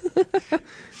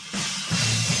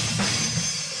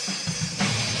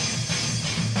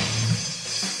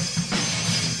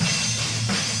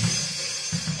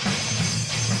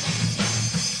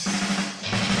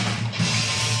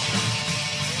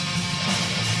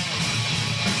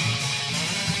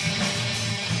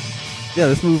 Yeah,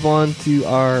 let's move on to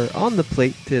our On the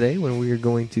Plate today when we are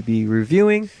going to be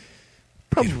reviewing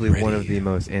probably Get one of ready. the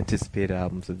most anticipated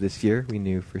albums of this year. We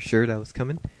knew for sure that was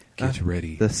coming. Get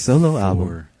ready. The solo for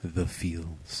album The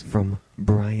Fields. from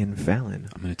Brian Fallon,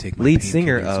 I'm going to take my lead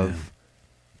singer painkillers of now.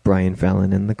 Brian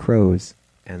Fallon and the Crows,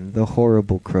 and the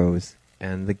Horrible Crows,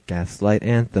 and the Gaslight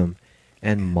Anthem,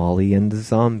 and Molly and the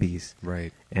Zombies,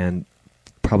 Right. and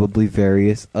probably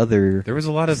various other There was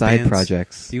a lot of side bands.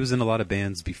 projects. He was in a lot of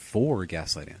bands before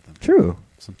Gaslight Anthem. True.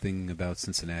 Something about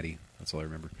Cincinnati. That's all I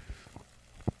remember.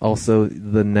 Also,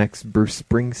 the next Bruce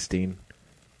Springsteen,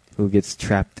 who gets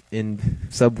trapped in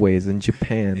subways in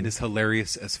Japan. It is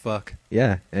hilarious as fuck.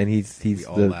 Yeah, and he's We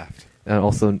all the laughed. and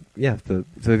also so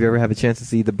if you ever have a chance to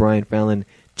see the Brian Fallon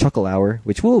Chuckle Hour,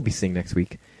 which we'll be seeing next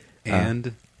week,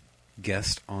 And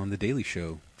guest on The Daily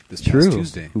Show this past true,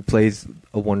 Tuesday. who plays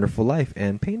A Wonderful Life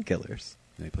and Painkillers.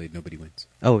 And they played Nobody Wins.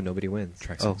 Oh, Nobody Wins.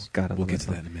 Track Oh, six. God, I we'll love get that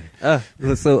to that song. in a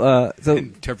minute. So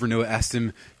And Trevor Noah asked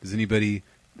him, "Does anybody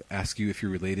ask you if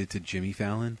you're related to Jimmy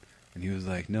Fallon?" And he was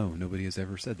like, "No, nobody has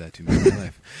ever said that to me in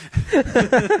my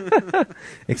life."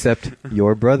 except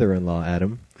your brother-in-law,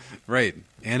 Adam. Right.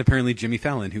 And apparently Jimmy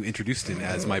Fallon, who introduced him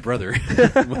as my brother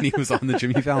when he was on the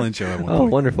Jimmy Fallon show at one Oh,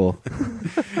 point. wonderful.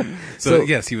 So,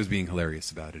 yes, he was being hilarious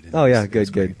about it. Oh, yeah,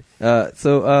 good. Yeah,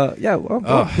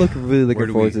 I'm really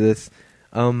looking forward to this.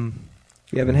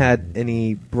 We haven't had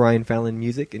any Brian Fallon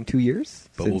music in 2 years.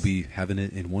 But we'll be having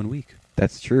it in 1 week.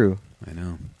 That's true. I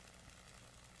know.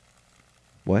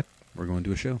 What? We're going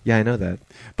to a show. Yeah, I know that.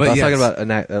 But I was yes.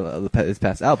 talking about his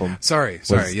past album. Sorry,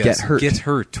 was yes. Get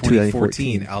Hurt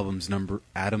 2014 2014.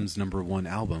 Adam's number 1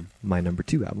 album. My number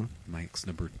 2 album. Mike's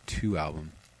number 2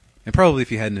 album. And probably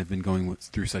if you hadn't have been going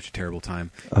through such a terrible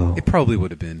time, Oh. it probably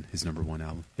would have been his number 1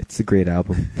 album. It's a great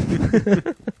album.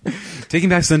 Taking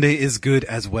Back Sunday is good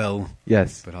as well,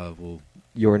 Yes. but we'll...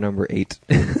 Your number 8.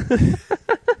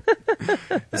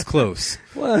 It's close.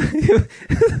 Well,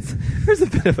 there's a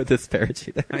bit of a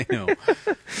disparity there. I know.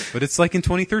 But it's like in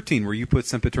 2013 where you put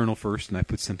Sempiternal first and I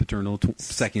put Sempiternal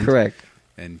second. Correct.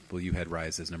 And, well, you had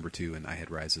Rise as number 2 and I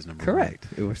had Rise as number 1. Correct.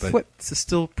 It was But it's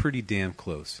still pretty damn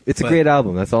close. It's a But great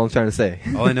album. That's all I'm trying to say.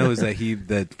 all I know is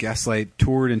that Gaslight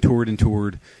toured and toured and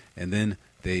toured, and then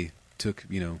they took,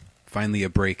 finally a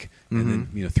break, and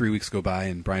then, 3 weeks go by,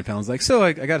 and Brian Fallon's like, so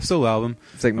I got a solo album.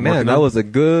 It's like, man, that was a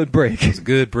good break. It was a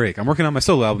good break. I'm working on my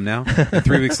solo album now. And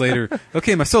 3 weeks later,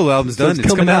 okay, my solo album's So done. It's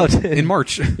coming coming out out in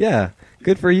March. Yeah,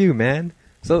 good for you, man.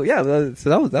 So yeah,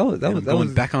 that was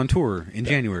going back on tour in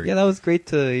January. Yeah, that was great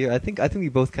to hear. I think we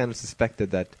both kind of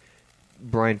suspected that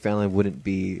Brian Fallon wouldn't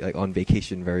be like on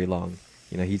vacation very long.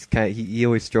 He's he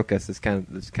always struck us as kind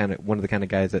of one of the kind of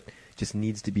guys that just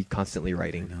needs to be constantly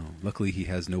writing. No, luckily he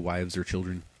has no wives or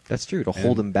children. That's true, to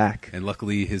hold him back. And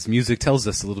luckily his music tells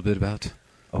us a little bit about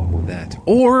Oh. that.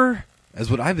 Or, as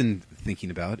what I've been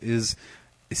thinking about, is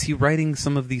he writing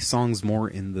some of these songs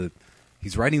more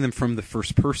he's writing them from the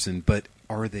first person, but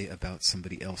are they about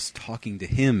somebody else talking to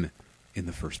him in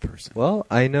the first person? Well,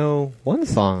 I know one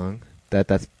song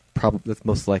that's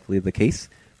most likely the case,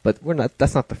 but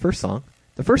that's not the first song.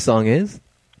 The first song is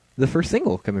the first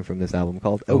single coming from this album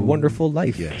called A Wonderful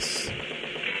Life. Yes.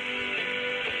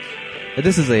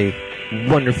 This is a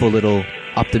wonderful little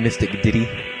optimistic ditty.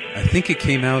 I think it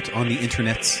came out on the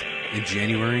internets in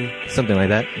January. Something like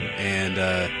that. And,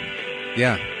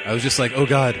 yeah, I was just like, oh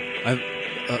God, I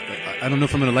don't know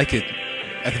if I'm going to like it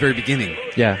at the very beginning.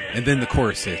 Yeah. And then the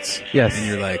chorus hits. Yes. And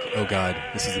you're like, oh God,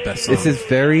 this is the best song This is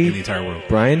very in the entire world.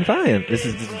 Brian Fallon. This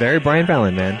is very Brian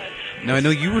Fallon, man. Now, I know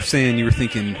you were saying you were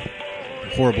thinking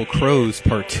Horrible Crows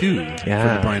Part 2 for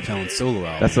Yeah. the Brian Fallon solo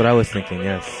album. That's what I was thinking,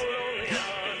 yes.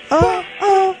 Oh,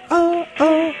 oh, oh,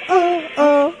 oh, oh,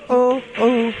 oh, oh,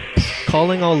 oh.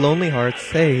 Calling all lonely hearts.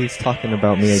 Hey, he's talking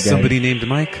about me again. Somebody named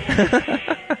Mike?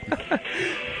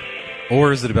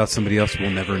 Or is it about somebody else we'll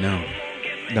never know?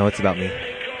 No, it's about me.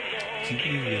 Keep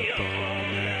me up all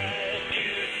night.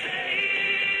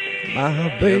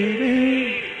 My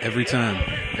baby. Every time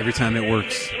it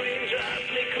works.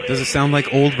 Does it sound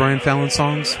like old Brian Fallon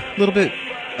songs? A little bit.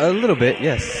 A little bit,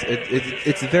 yes.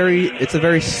 It's a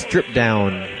very stripped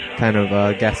down kind of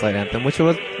Gaslight anthem, which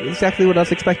was exactly what I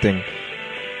was expecting.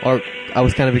 Or I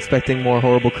was kind of expecting more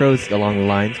Horrible Crows along the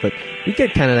lines, but we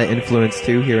get kind of that influence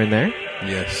too here and there.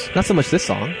 Yes. Not so much this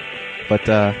song, but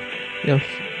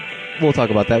we'll talk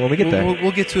about that when we get there.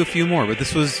 We'll get to a few more, but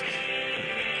this was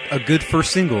a good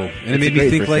first single, and it It's made a me great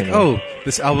think first like, single. oh,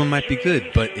 this album might be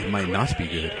good, but it might not be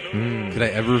good. Could I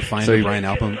ever find So a you- Brian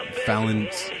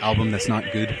Fallon's album that's not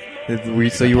good?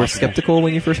 So you were possible? skeptical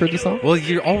when you first heard the song? Well,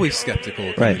 you're always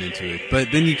skeptical coming Right. into it,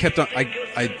 but then you kept on.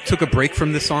 I took a break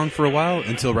from this song for a while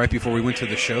until right before we went to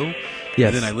the show.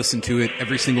 Yes. And then I listened to it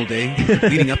every single day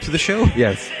leading up to the show.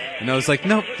 Yes. And I was like,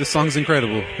 nope, this song's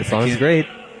incredible. The song's great.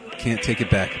 Can't take it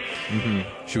back.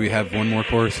 Mm-hmm. Should we have one more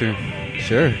chorus here?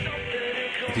 Sure.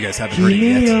 If you guys haven't Keep heard it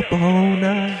me yet. up all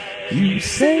night, you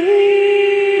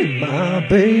say, my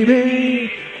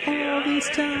baby. All this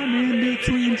time in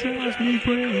between drives me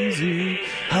crazy.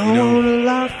 I want a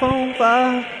life on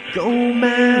fire, go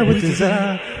mad with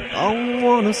desire. I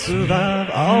want to survive,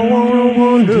 I want a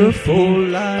wonderful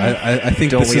life. I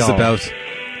think Don't this we is all?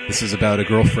 this is about a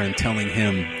girlfriend telling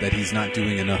him that he's not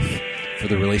doing enough for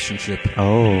the relationship.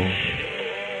 Oh.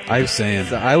 Just saying.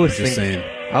 So I was Just thinking,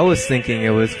 saying. I was thinking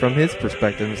it was from his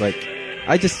perspective. It's like,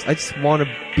 I just want to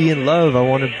be in love. I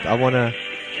want to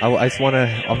I just want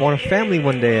a family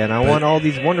one day, and I want all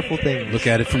these wonderful things. Look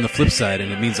at it from the flip side,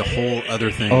 and it means a whole other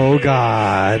thing. Oh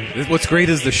God! What's great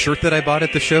is the shirt that I bought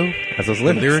at the show. Has those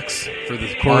the lyrics for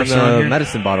the chorus on are on the here.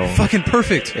 medicine bottle. Fucking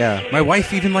perfect. Yeah. My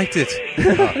wife even liked it.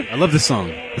 I love this song.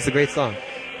 It's a great song.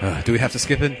 Do we have to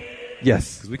skip it?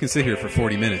 Yes. Because we can sit here for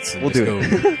 40 minutes and We'll just do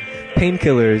go. it.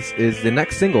 Painkillers is the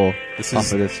next single This off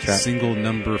is of this track. single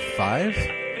number 5.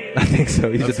 I think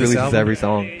so. He of just this releases album? every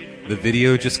song. The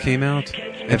video just came out,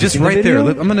 and you just seen the right there,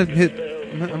 video? I'm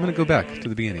gonna go back to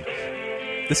the beginning.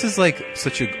 This is like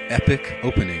such an epic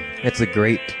opening. It's a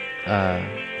great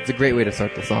way to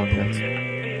start the song. Yes.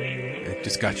 It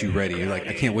just got you ready. You're like,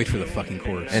 I can't wait for the fucking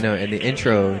chorus. I know, and the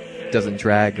intro doesn't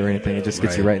drag or anything. It just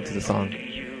gets you Right. right into the song.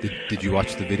 Did you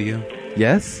watch the video?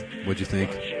 Yes. What'd you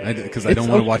think? Because I It's don't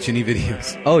want to okay. watch any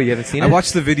videos. Oh, you haven't seen it? I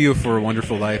watched the video for A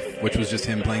Wonderful Life, which was just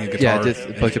him playing a guitar. Yeah, just a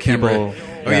and bunch the of camera. people.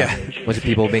 Oh yeah, a bunch of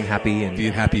people being happy and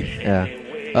being happy. yeah.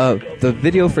 The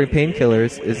video for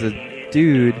Painkillers is a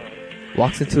dude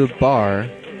walks into a bar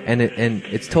and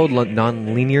it's told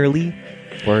non-linearly,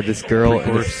 where this girl and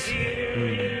Pre-chorus.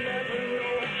 this,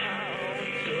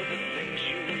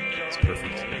 It's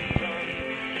perfect.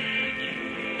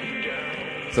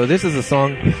 so this is a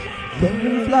song.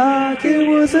 Love like it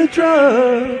was a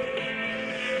drug.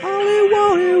 All it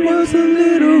wanted was a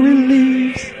little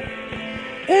relief.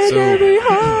 And So- every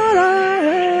heart I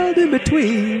had in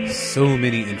between. So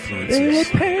many They were influences.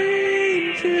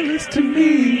 painkillers to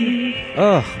me.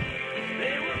 Ugh.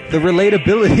 The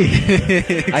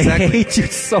relatability. I hate you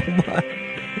so much.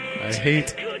 I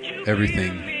hate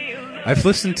everything. I've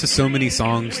listened to so many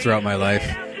songs throughout my life,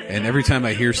 and every time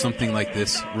I hear something like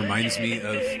this, reminds me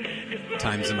of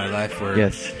times in my life where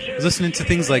Yes. I was listening to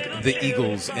things like the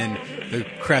Eagles and the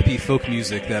crappy folk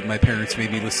music that my parents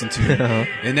made me listen to. Uh-huh.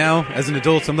 And now, as an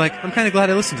adult, I'm like, I'm kind of glad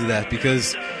I listened to that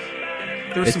because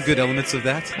there were some It's- good elements of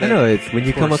that. I know, it's when you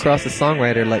Of come course. across a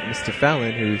songwriter like Mr.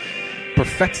 Fallon who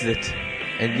perfects it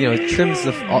and,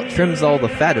 trims all the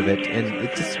fat of it, and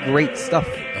it's just great stuff.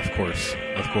 Of course.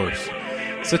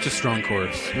 Such a strong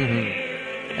chorus.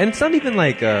 Mm-hmm. And it's not even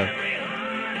like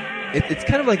it's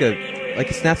kind of like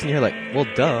it snaps in your head, like, well,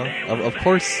 duh, of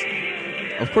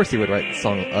course he would write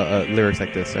song lyrics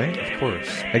like this, right? Of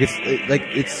course. Like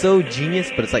it's so genius,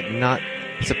 but it's like not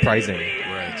surprising.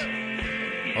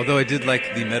 Right. Although I did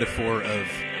like the metaphor of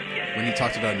when he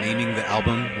talked about naming the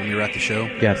album when we were at the show.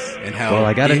 Yes. And how well,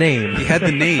 I got a name. He had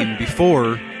the name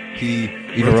before he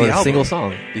Even wrote the a album single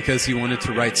song. because he wanted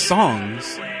to write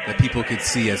songs that people could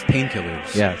see as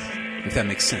painkillers. Yes. If that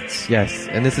makes sense. Yes,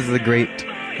 and this is a great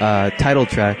title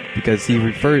track because he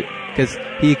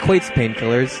equates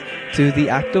painkillers to the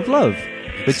act of love,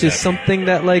 which is something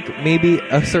that like maybe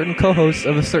a certain co-host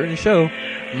of a certain show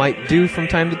might do from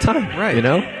time to time. Right. You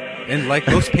know? And like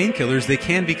most painkillers, they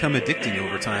can become addicting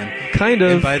over time. Kind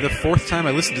of. And by the 4th time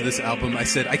I listened to this album, I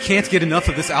said, I can't get enough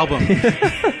of this album.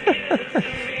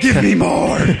 Give me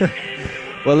more!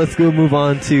 Well, let's go move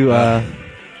on to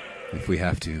If we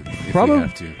have to.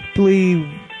 probably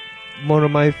one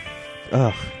of my.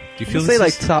 Do you feel say this like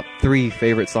is- top 3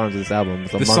 favorite songs of this album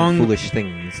is Among song- Foolish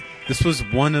Things. This was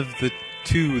one of the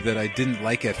 2 that I didn't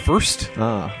like at first,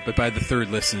 Ah, but by the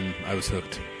 3rd listen, I was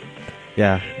hooked.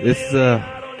 yeah. This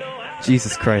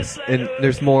Jesus Christ, and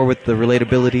there's more with the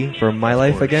relatability for my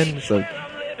life course. again. So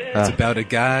It's about a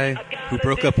guy who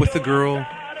broke up with a girl,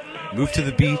 moved to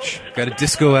the beach, got a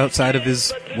disco outside of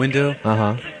his window,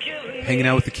 hanging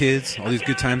out with the kids. All these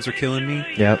good times are killing me.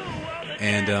 Yep.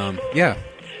 And, yeah.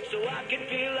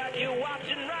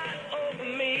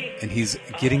 And he's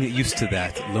getting used to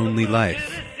that lonely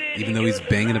life, even though he's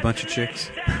banging a bunch of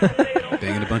chicks,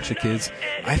 banging a bunch of kids.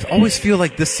 I always feel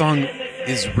like this song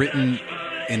is written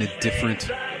in a different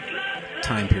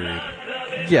time period.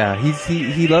 Yeah,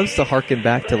 he loves to harken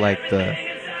back to like the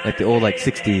old like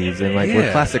 60s and like where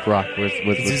Yeah. classic rock was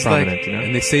It's prominent, like, you know?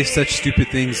 and they say such stupid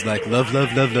things like love,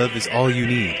 love, love, love is all you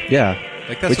need. Yeah.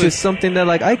 Like that's Which what is something that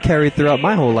like I carried throughout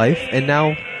my whole life, and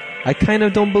now I kind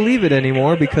of don't believe it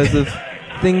anymore because of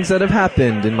things that have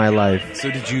happened in my life. So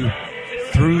did you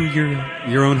throw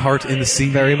your own heart in the sea?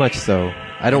 Very much so.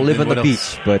 I don't And live then on the what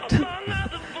else? beach, but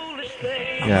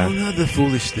yeah. Among other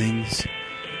foolish things.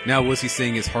 Now, was he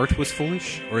saying his heart was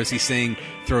foolish, or is he saying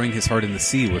throwing his heart in the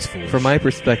sea was foolish? From my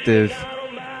perspective,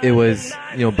 it was,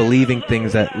 believing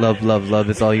things that love, love, love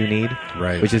is all you need.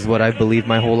 Right. Which is what I've believed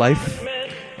my whole life.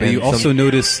 But And you also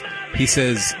notice he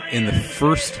says in the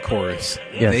first chorus,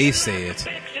 Yes. they say it.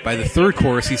 By the third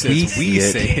chorus, he says, we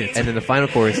say it. And in the final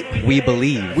chorus, we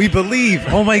believe. We believe.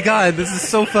 Oh my God, this is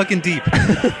so fucking deep.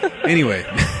 Anyway,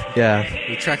 Yeah.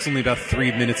 The track's only about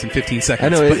 3 minutes and 15 seconds. I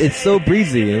know, but- it's so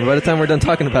breezy, and by the time we're done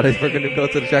talking about it, we're going to go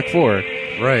to the track 4.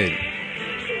 Right.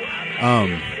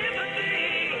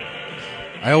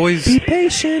 I always... Be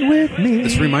patient with me.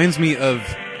 This reminds me of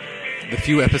the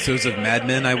few episodes of Mad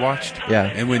Men I watched. Yeah.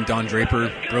 And when Don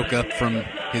Draper broke up from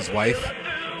his wife,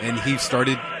 and he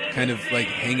started kind of like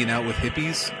hanging out with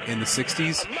hippies in the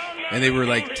 60s, and they were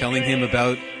like telling him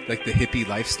about like the hippie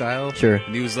lifestyle. Sure.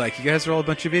 And he was like, "You guys are all a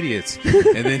bunch of idiots."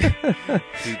 And then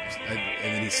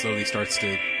he slowly starts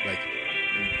to like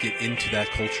get into that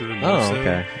culture more Oh, so.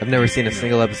 okay. I've never seen a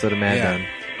single episode of Mad Men.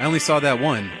 I only saw that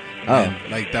one. Oh.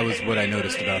 And, like, that was what I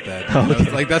noticed about that. Oh, okay.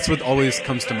 Like, that's what always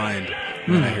comes to mind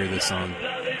when I hear this song.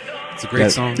 It's a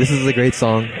great song. This is a great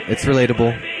song. It's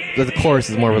relatable. The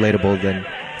chorus is more relatable than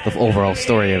the overall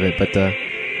story of it, but,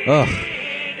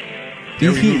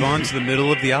 Did we move on to the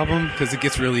middle of the album? Because it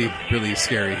gets really, really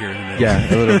scary here in the middle.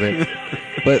 Yeah, a little bit.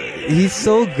 But he's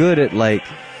so good at, like,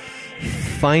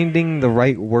 finding the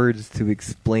right words to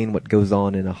explain what goes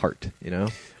on in a heart, you know?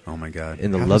 Oh my God!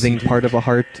 In the loving part of a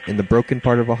heart, in the broken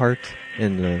part of a heart,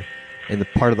 in the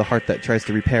part of the heart that tries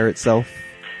to repair itself.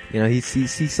 You know,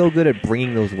 he's so good at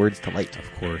bringing those words to light.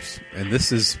 Of course. And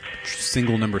this is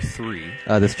single number 3.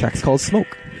 This track's called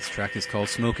Smoke. This track is called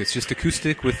Smoke. It's just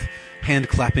acoustic with hand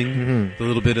clapping, a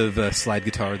little bit of slide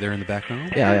guitar there in the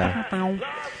background. Yeah.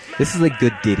 This is a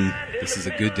good ditty. This is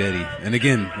a good ditty. And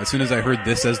again, as soon as I heard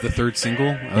this as the 3rd single,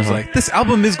 I was like, this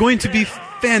album is going to be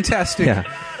fantastic. Yeah.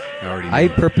 I already knew. I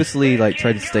purposely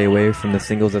tried to stay away from the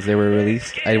singles as they were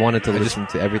released. I wanted to listen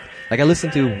to everything. Like, I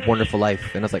listened to Wonderful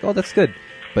Life, and I was like, oh, that's good.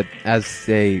 But as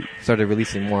they started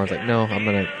releasing more, I was like, no, I'm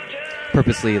going to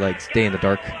purposely stay in the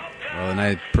dark. Well, and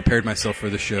I prepared myself for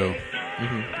the show.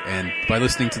 And by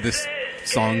listening to this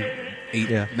song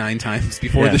 9 times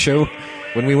before the show.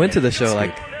 When we went to the show,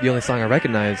 the only song I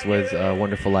recognized was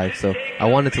Wonderful Life. So I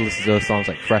wanted to listen to those songs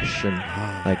fresh and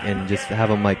and just have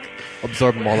them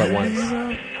absorb them all at once.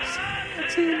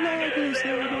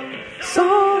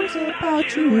 Songs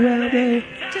about you around there.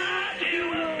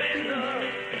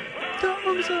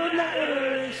 Songs of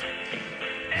letters.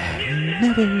 I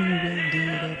never ended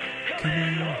up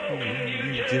coming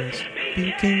home. You just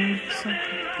became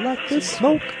something like the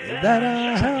smoke that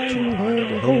I had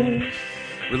home.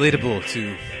 Relatable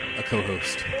to a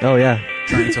co-host. Oh, yeah.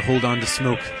 Trying to hold on to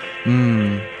smoke.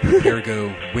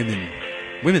 Ergo, women.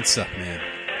 Women suck, man.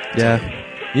 Yeah.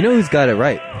 You know who's got it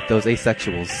right? Those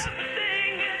asexuals.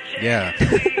 Yeah,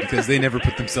 because they never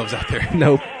put themselves out there.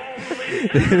 Nope.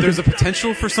 If there's a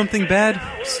potential for something bad,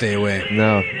 stay away.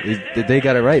 No, they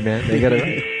got it right, man. They got it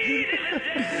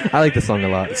right. I like the song a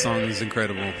lot. The song is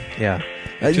incredible. Yeah.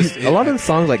 A lot of the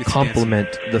songs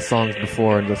complement the songs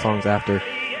before and the songs after.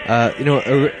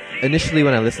 Initially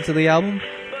when I listened to the album,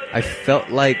 I felt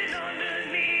like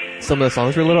some of the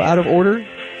songs were a little out of order,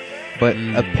 but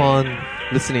upon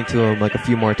listening to them a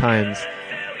few more times,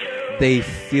 they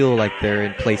feel like they're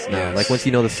in place now. Yes. Like once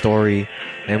you know the story,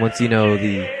 and once you know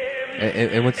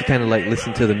and once you kind of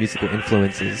listen to the musical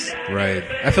influences. Right.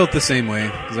 I felt the same way,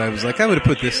 because I was like, I would have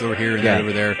put this over here and that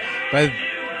over there. But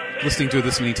listening to it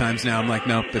this many times now, I'm like,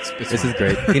 nope, this is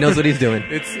great. He knows what he's doing.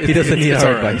 He doesn't need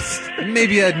our advice.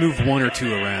 Maybe I'd move 1 or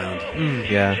 2 around.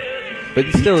 Yeah. But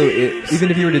still,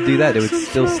 even if you were to do that, it would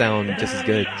still sound just as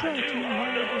good.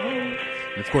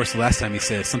 And of course, the last time he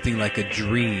says something like a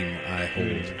dream I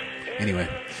hold. Anyway.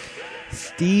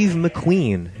 Steve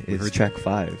McQueen is track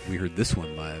 5. We heard this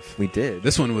one live. We did.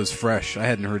 This one was fresh. I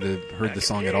hadn't heard the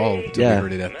song at all until we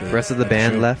heard it at the rest of the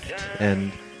band show. left,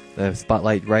 and the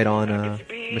spotlight right on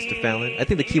Mr. Fallon. I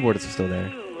think the keyboardists are still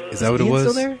there. Is that what it was?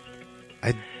 Still there?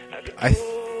 I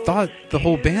thought the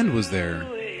whole band was there.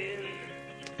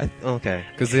 Okay.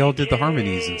 Because they all did the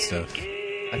harmonies and stuff.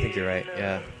 I think you're right,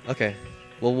 yeah. Okay.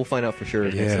 Well, we'll find out for sure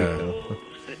next week, though.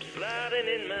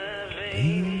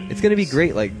 It's going to be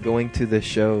great, going to the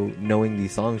show knowing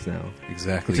these songs now.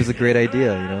 Exactly. Which is a great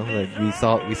idea, you know? We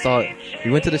saw it.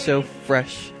 We went to the show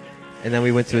fresh, and then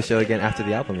we went to a show again after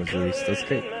the album was released. That's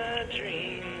great.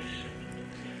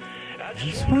 I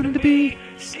just wanted to be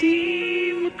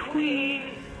Steve McQueen.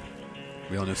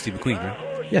 We all know Steve McQueen, right?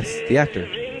 Yes, the actor.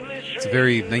 It's a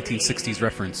very 1960s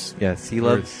reference. Yes, he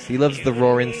loves the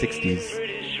roaring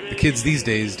 60s. The kids these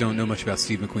days don't know much about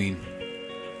Steve McQueen.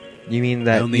 You mean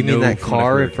that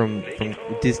car from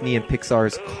Disney and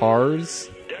Pixar's Cars?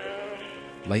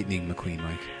 Lightning McQueen,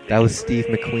 Mike. That was Steve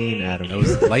McQueen, Adam. That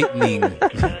was Lightning.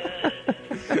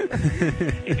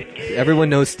 Everyone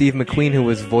knows Steve McQueen, who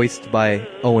was voiced by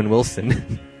Owen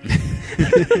Wilson.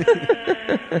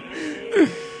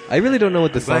 I really don't know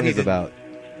what the song is about.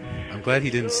 I'm I'm glad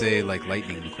he didn't say, like,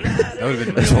 Lightning McQueen. That would have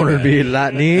been I just really want to bad. be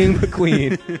Lightning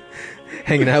McQueen,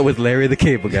 hanging out with Larry the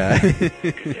Cable Guy.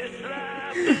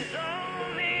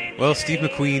 Well, Steve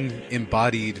McQueen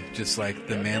embodied just, like,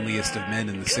 the manliest of men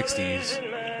in the 60s.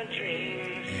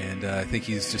 And I think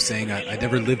he's just saying, I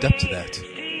never lived up to that.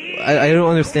 I don't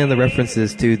understand the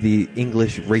references to the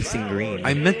English racing green.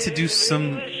 I meant to do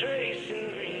some...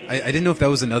 I didn't know if that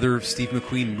was another Steve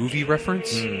McQueen movie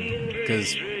reference.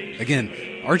 Because, again,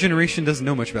 our generation doesn't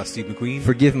know much about Steve McQueen.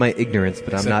 Forgive my ignorance,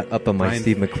 but Except I'm not up on my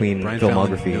Steve McQueen Brian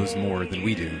filmography. Fallon knows more than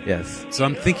we do. Yes. So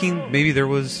I'm thinking maybe there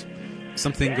was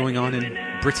something going on in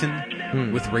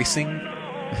Britain with racing.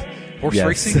 Horse Yes.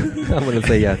 racing? I'm going to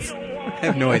say yes. I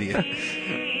have no idea.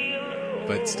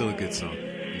 But still a good song,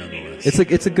 nonetheless.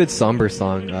 It's a good somber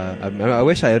song. I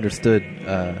wish I understood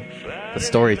the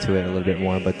story to it a little bit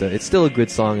more, but it's still a good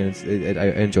song, and I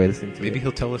enjoy listening to Maybe it.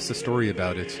 he'll tell us a story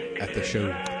about it at the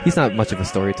show. He's not much of a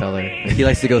storyteller. Like, he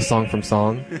likes to go song from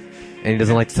song, and he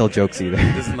doesn't like to tell jokes either.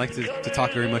 He doesn't like to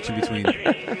talk very much in between. Maybe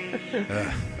we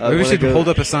when I should go- hold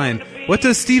up a sign. What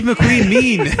does Steve McQueen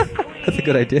mean? That's a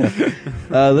good idea.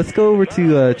 Let's go over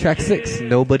to track 6,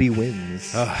 Nobody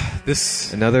Wins.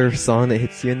 This Another song that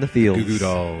hits you in the feels. Goo Goo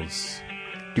Dolls.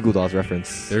 Goo Goo Dolls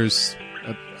reference. There's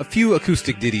a few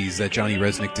acoustic ditties that Johnny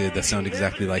Resnick did that sound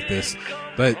exactly like this,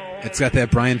 but it's got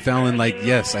that Brian Fallon, like,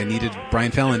 yes, I needed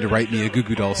Brian Fallon to write me a Goo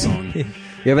Goo Dolls song.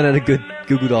 We haven't had a good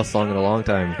Goo Goo Dolls song in a long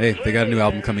time. Hey, they got a new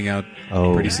album coming out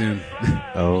pretty soon.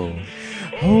 Oh.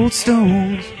 Old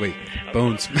Stones. Wait,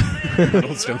 Bones. Not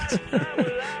Old Stones.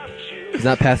 He's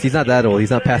not that old.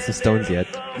 He's not past the Stones yet.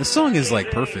 The song is,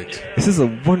 like, perfect This is a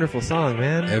wonderful song,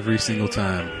 man. every single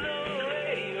time.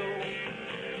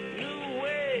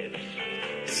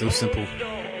 So simple.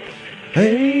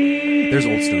 Hey, There's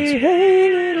Old Stones.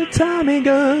 Hey, little Tommy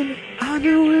gun. I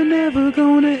knew we're never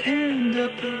gonna end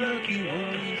up the lucky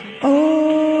ones.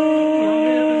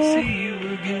 Oh, you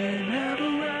again. Have a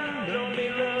round, don't be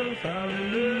rough.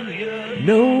 Hallelujah.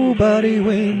 nobody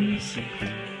wins.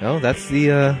 No, that's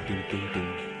the.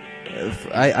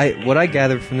 What I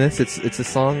gathered from this, it's a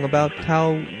song about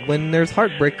how when there's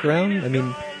heartbreak around, I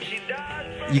mean,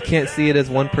 you can't see it as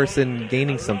one person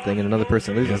gaining something and another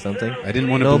person losing something. I didn't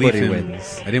want to believe Nobody him.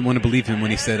 wins. I didn't want to believe him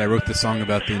when he said I wrote the song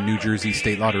about the New Jersey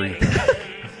State Lottery.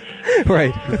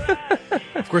 Right.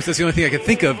 Of course, that's the only thing I could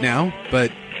think of now.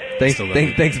 But Thanks,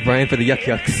 Brian, for the yuck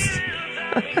yucks.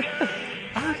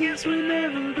 I guess we're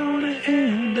never gonna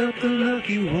end up the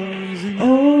lucky ones.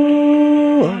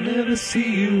 Oh, I'll never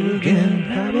see you again.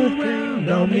 Have a round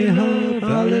on me, hub.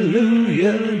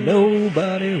 Hallelujah.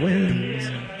 Nobody wins.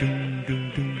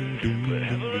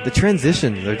 The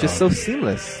transitions are just so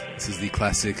seamless. This is the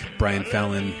classic Brian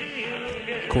Fallon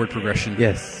chord progression.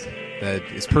 Yes. That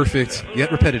is perfect,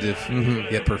 yet repetitive,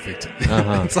 yet perfect.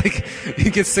 Uh-huh. It's like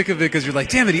you get sick of it because you're like,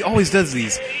 damn it, he always does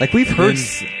these. Like we've heard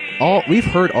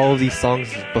all of these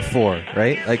songs before,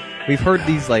 right? Like we've heard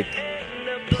these like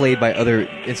played by other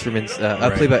instruments,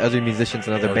 Right. played by other musicians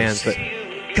and other bands, but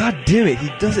god damn it, he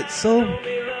does it so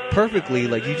perfectly.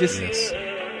 Like you just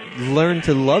learn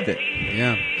to love it.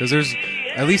 Yeah, because there's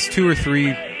at least 2 or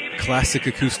 3 classic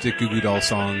acoustic Goo Goo Doll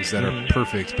songs that are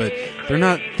perfect, but they're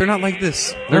not like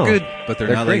this. They're No, good, but they're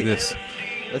not great. like this.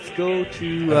 Let's go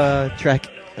to track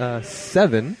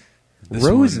 7, This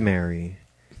Rosemary.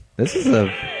 This is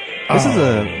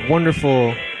a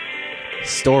wonderful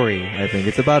story. I think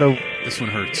it's about This one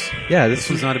hurts. this This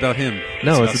one's not about him.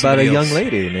 no, it's about a somebody young else.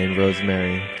 lady named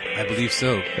Rosemary. I believe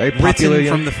so. Very popular Written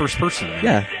young- from the first person. Man.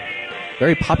 Yeah,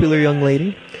 very popular young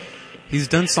lady. He's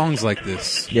done songs like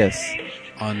this Yes.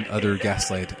 on other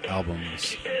Gaslight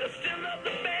albums.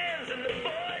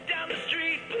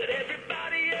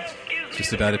 It's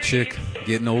just about a chick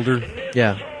getting older,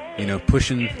 Yeah.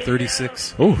 pushing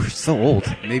 36, Oh, she's so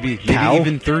old. maybe Cow.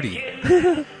 even 30.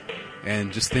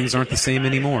 And just things aren't the same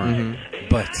anymore.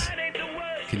 But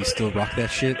can you still rock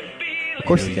that shit? Of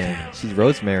course You you know you can. can. She's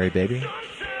Rosemary, baby.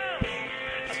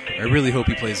 I really hope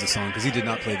he plays this song because he did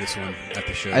not play this one at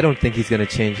the show. I don't think he's gonna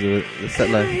change the set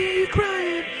list. You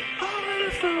crying all on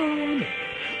the phone.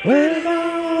 Where have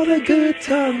all the good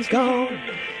times gone?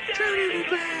 Drowning in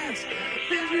glass,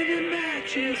 living in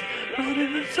matches,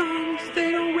 writing the songs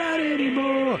they don't write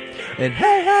anymore. And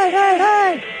hey, hey, hey,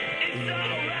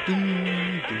 hey!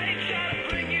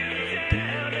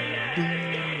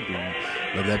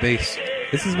 Love that bass.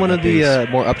 This is one of the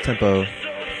more up-tempo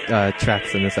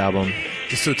tracks in this album.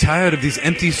 Just so tired of these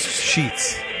empty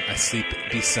sheets. I sleep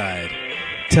beside.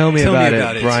 Tell me Tell me about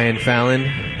about it, it. Brian Fallon.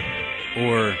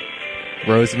 Or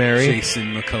Rosemary.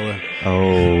 Jason McCullough.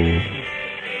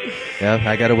 Oh. Yeah,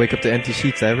 I gotta wake up to empty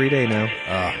sheets every day now.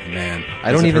 Oh, man.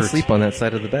 I don't even sleep on that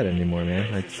side of the bed anymore,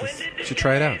 man. You should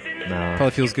try it out. No.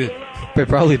 Probably feels good. It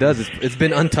probably does. It's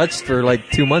been untouched for like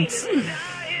 2 months.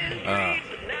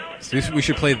 So we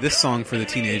should play this song for the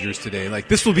teenagers today. Like,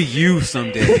 this will be you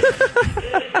someday.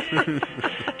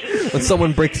 When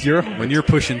someone breaks your heart. When you're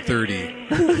pushing 30.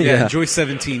 Yeah, enjoy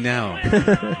 17 now.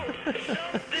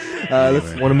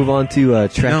 Let's want to move on to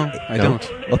track. No, I don't.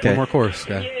 Okay. One more chorus,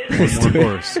 guy. One more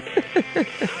chorus.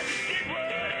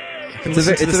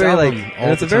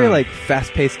 It's a very like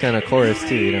fast-paced kind of chorus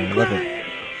too. You know, I love it.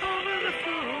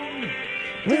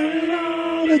 When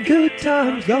all the good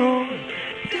times gone,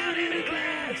 down in a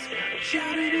glass,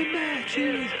 shouting at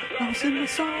matches, lost in the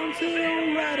songs that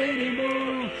don't write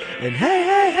anymore. And hey,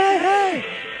 hey, hey, hey,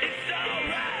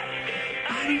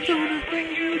 I ain't gonna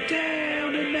bring you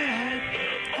down tonight.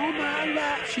 All my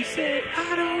life, she said,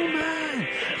 I don't mind.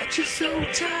 I'm just so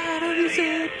tired of these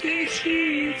empty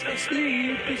sheets I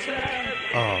sleep beside.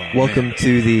 Oh, welcome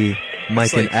to the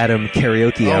Mike and Adam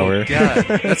karaoke hour. Oh, God.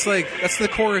 That's the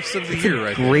chorus of the year,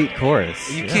 right there. Great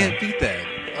chorus. You can't beat that.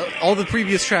 All the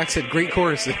previous tracks had great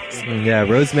choruses. Yeah,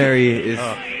 Rosemary is...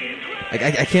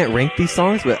 I can't rank these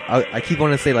songs, but I keep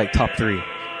wanting to say like top 3.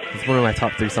 It's one of my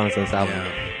top 3 songs on this album.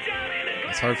 Yeah.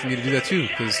 It's hard for me to do that too,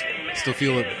 because I still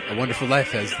feel A Wonderful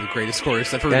Life has the greatest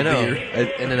chorus I've heard of the year.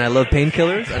 And then I love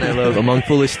Painkillers, and I love Among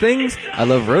Foolish Things. I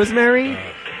love Rosemary.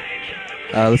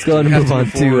 Let's go and move on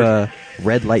to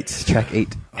Red Lights, track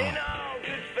 8. Oh,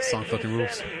 song fucking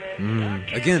rules.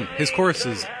 Again, his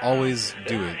choruses always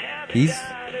do it. He's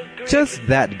just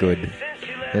that good,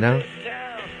 you know?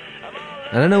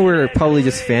 And I know we're probably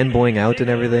just fanboying out and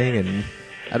everything, and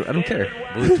I don't care.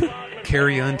 Will it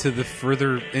carry on to the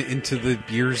further into the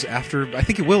years after? I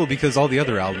think it will, because all the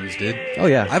other albums did. Oh,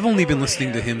 yeah. I've only been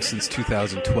listening to him since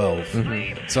 2012.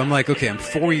 Mm-hmm. So I'm like, okay, I'm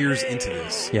 4 years into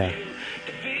this. Yeah.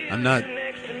 I'm not,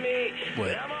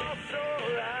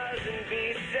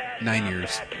 9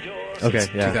 years. Okay,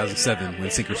 yeah. 2007, when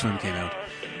Sink or Swim came out.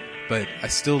 But I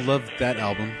still love that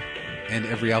album, and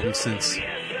every album since.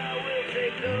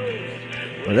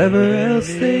 Whatever else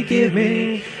they give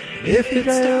me, if it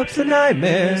stops the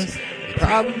nightmares, it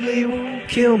probably won't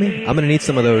kill me. I'm gonna need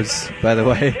some of those, by the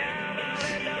way.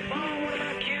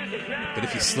 But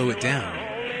if you slow it down,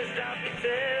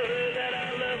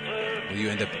 will you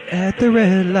end up at the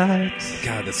red lights?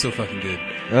 God, that's so fucking good.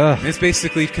 Ugh. It's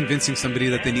basically convincing somebody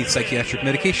that they need psychiatric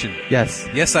medication. Yes.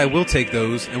 Yes, I will take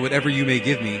those, and whatever you may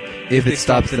give me, if it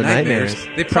stops the nightmares,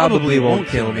 they probably won't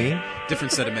kill me.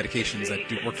 Different set of medications that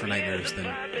do work for nightmares than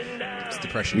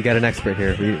depression. We got an expert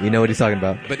here. We know what he's talking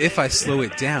about. But if I slow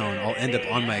it down, I'll end up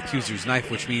on my accuser's knife,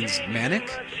 which means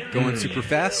manic, going super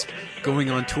fast, going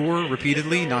on tour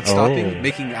repeatedly, not stopping,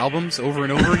 making albums over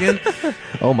and over again.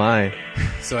 Oh my!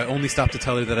 So I only stop to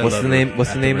tell her that I love her.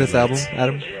 What's the name of this album,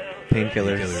 Adam?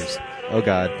 Painkillers. Oh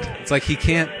God! It's like he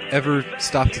can't ever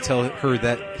stop to tell her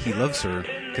that he loves her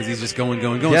because he's just going.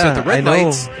 Yeah, so at the red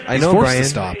lights, I know, he's forced Brian. to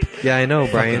stop. Yeah, I know,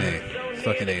 Brian.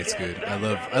 Fucking A, it's good. I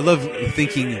love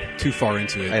thinking too far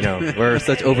into it. I know. We're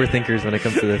such overthinkers when it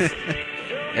comes to this.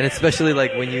 And especially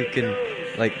like when you can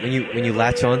like when you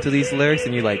latch on to these lyrics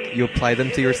and you apply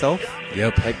them to yourself.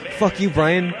 Yep. Like, fuck you,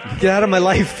 Brian. Get out of my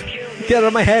life. Get out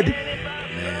of my head.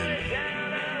 Man.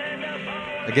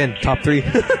 Again, top 3.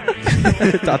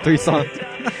 Top 3 songs.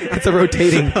 It's a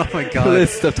rotating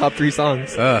list of top 3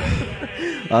 songs.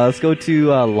 Let's go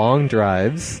to Long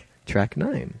Drives, track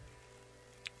 9.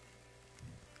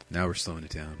 Now we're slowing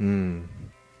it down.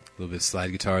 A little bit of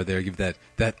slide guitar there. Give that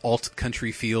alt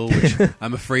country feel, which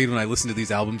I'm afraid when I listen to these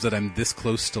albums that I'm this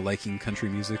close to liking country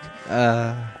music.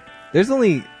 There's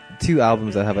only 2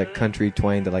 albums that have like country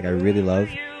twang that like I really love.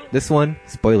 This one,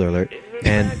 spoiler alert,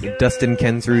 and Dustin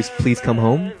Kensrue's Please Come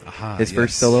Home, his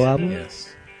first solo album. Yes.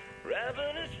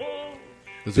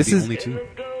 Those are the only 2.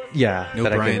 Yeah. No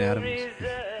Bryan Adams.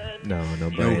 No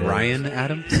Bryan. No Ryan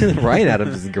Adams. Ryan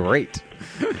Adams is great.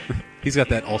 He's got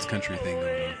that alt country thing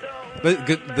going on. But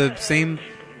the same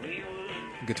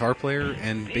guitar player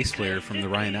and bass player from the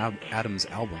Ryan Adams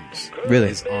albums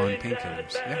is on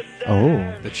Painkillers. Yeah.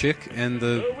 Oh. The chick and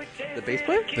the bass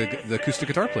player? The acoustic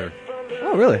guitar player.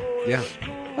 Oh, really? Yeah.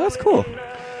 Oh, that's cool.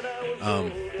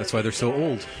 That's why they're so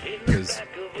old, because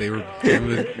they were jamming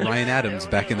with Ryan Adams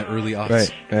back in the early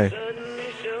aughts. Right.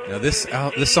 Now this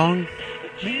song...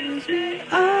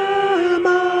 I'm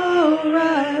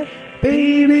alright,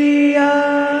 baby,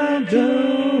 I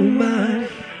don't mind.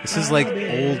 This is like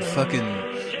old fucking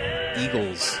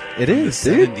Eagles. It is,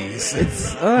 the dude. 70s.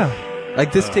 It's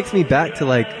like this takes me back to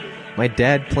like my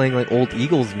dad playing like old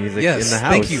Eagles music Yes, in the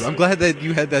house. thank you. I'm glad that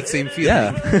you had that same feeling.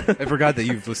 Yeah. I forgot that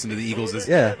you've listened to the Eagles as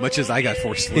much as I got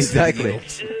forced to listen to the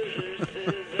Eagles.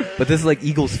 But this is like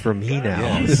Eagles for me now.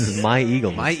 Yes. This is my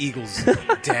Eagles. My Eagles,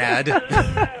 Dad.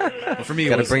 Well, for me,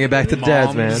 Gotta it was bring it back to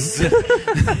dads, man.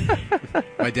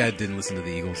 My dad didn't listen to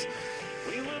the Eagles.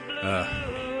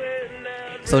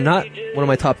 So not one of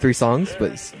my top 3 songs,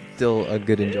 but still a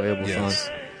good, enjoyable song.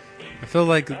 I feel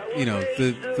like,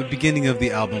 the beginning of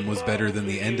the album was better than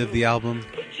the end of the album.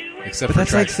 Except But for that's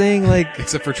track, like saying like...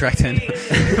 except for track 10,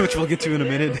 which we'll get to in a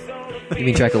minute. You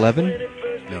mean track 11?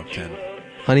 No, 10.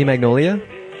 Honey Magnolia?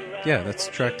 Yeah, that's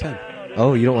track 10.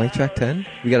 Oh, you don't like track 10?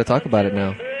 We gotta talk about it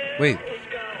now. Wait.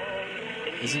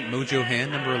 Isn't Mojo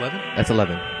Hand number 11? That's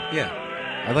 11. Yeah.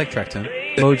 I like track 10.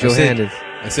 Mojo Hand is...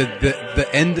 I said the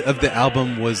end of the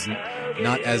album was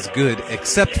not as good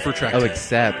except for track 10. Oh,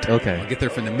 except. Okay. I'll get there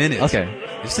in a minute. Okay.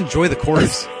 Just enjoy the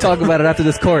chorus. Talk about it after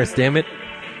this chorus, damn it.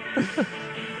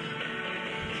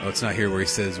 Oh, it's not here where he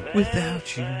says,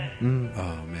 without you.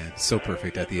 Oh, man. So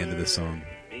perfect at the end of this song.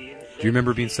 Do you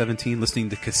remember being 17, listening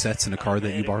to cassettes in a car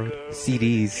that you borrowed?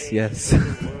 CDs, yes.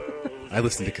 I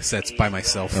listened to cassettes by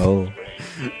myself. Oh.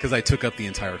 Because I took up the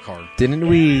entire car. Didn't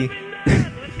we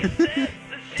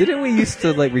used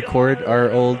to like record our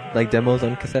old like demos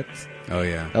on cassettes? Oh,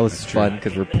 yeah. That was fun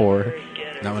because we're poor.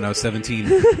 Not when I was 17.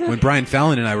 When Brian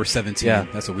Fallon and I were 17,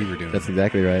 that's what we were doing. That's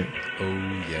exactly right.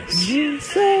 Oh, yes. You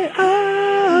say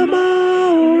I'm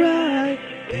alright,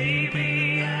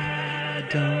 Baby, I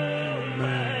don't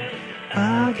mind.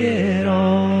 I'll get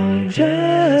on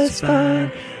just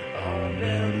fine. On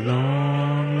that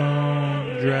long,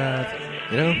 long drive.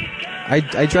 You know,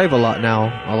 I drive a lot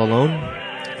now, all alone.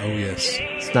 Oh, yes.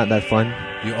 It's not that fun.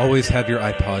 You always have your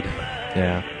iPod.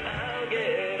 Yeah.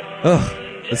 Ugh.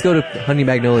 Let's go to Honey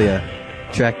Magnolia,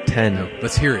 track 10. No,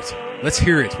 let's hear it. Let's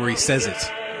hear it where he says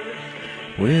it.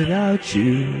 Without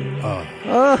you. Oh.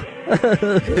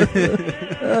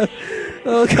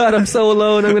 Oh, God, I'm so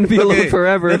alone. I'm going to be alone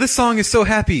forever. Now, this song is so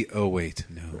happy. Oh, wait.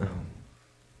 No. Oh.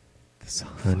 This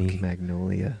Honey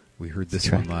Magnolia. We heard this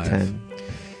track one live. 10.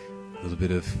 A little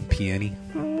bit of piano.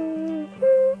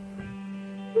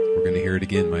 We're going to hear it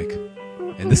again, Mike.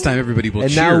 And this time everybody will cheer.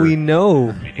 And now we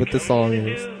know what the song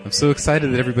is. I'm so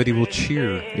excited that everybody will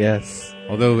cheer. Yes.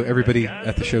 Although everybody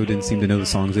at the show didn't seem to know the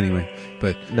songs anyway.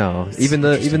 But no, even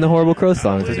the Horrible Crow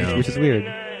songs, which is weird.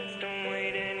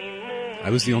 I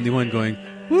was the only one going,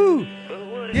 woo!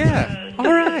 Yeah,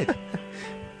 all right.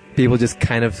 People just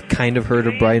kind of heard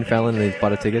of Brian Fallon and they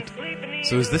bought a ticket.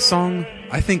 So is this song?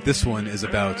 I think this one is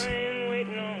about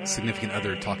significant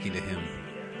other talking to him.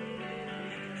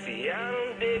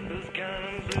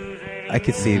 I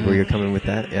could see where you're coming with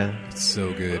that. Yeah, it's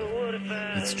so good.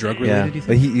 It's drug related. Yeah,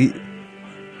 but he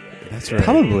that's right.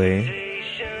 Probably.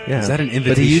 Yeah. Is that an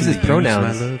invitation? But he uses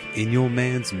pronouns. My love in your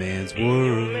man's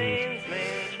world.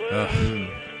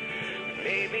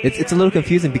 It's a little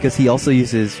confusing because he also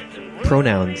uses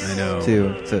pronouns. I know.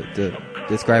 to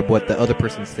describe what the other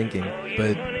person's thinking.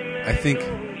 But I think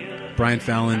Brian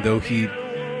Fallon, though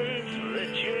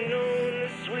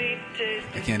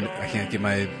I can't get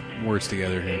my words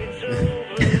together here.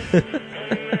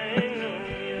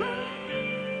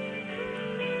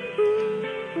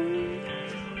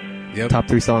 Yep. Top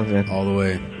 3 songs, man. All the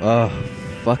way. Oh,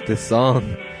 fuck this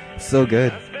song. It's so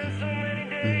good.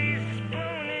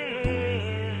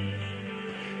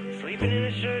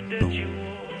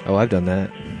 Oh, I've done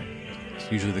that.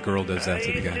 Usually the girl does that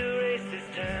to the guy.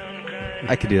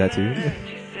 I could do that too.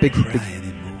 Big.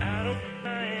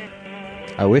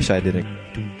 I wish I didn't.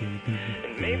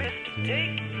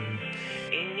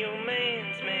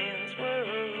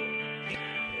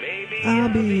 I'll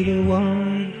be the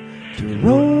one to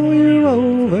roll you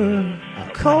over. I'll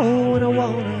call when I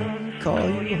wanna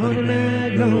call you Honey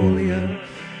Magnolia.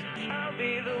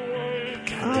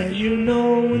 God, you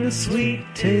know when the sweet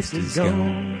taste is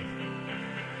gone.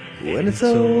 When it's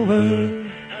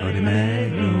over, Honey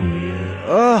Magnolia.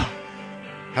 Oh,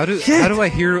 how do I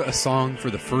hear a song for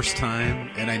the first time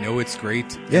and I know it's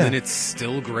great, and then it's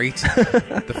still great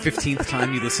the 15th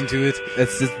time you listen to it?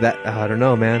 It's just that I don't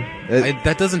know, man.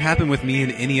 That doesn't happen with me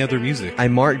in any other music. I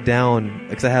mark down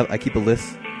because I keep a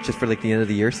list just for like the end of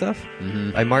the year stuff.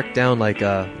 Mm-hmm. I mark down like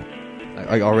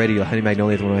already Honey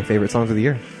Magnolia is one of my favorite songs of the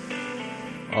year.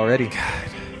 Already.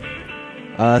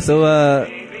 God. So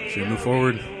should we move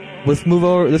forward? Let's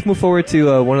move forward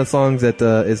to one of the songs that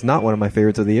is not one of my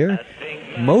favorites of the year.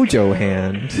 Mojo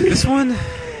Hand. This one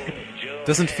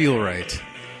doesn't feel right.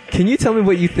 Can you tell me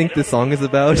what you think this song is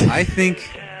about? I think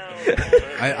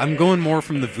I'm going more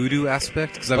from the voodoo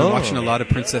aspect because I've been watching a lot of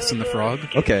Princess and the Frog.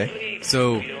 Okay.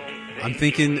 So I'm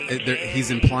thinking he's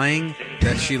implying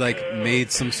that she like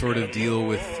made some sort of deal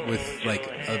with like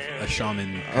a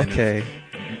shaman kind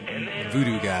of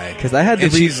voodoo guy. Because I had to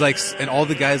she's like, and all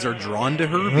the guys are drawn to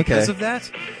her because of that.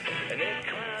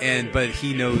 But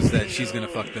he knows that she's going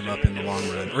to fuck them up in the long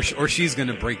run, or she's going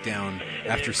to break down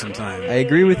after some time. I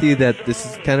agree with you that this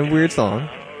is kind of a weird song.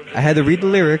 I had to read the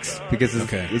lyrics because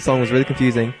the song was really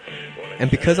confusing. And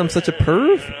because I'm such a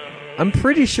perv, I'm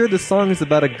pretty sure the song is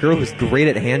about a girl who's great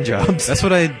at hand jobs. That's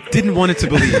what I didn't want it to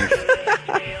believe.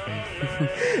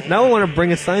 Now I want to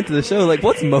bring a sign to the show. Like,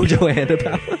 what's Mojo Hand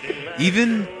about?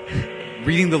 Even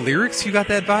reading the lyrics, you got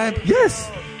that vibe? Yes.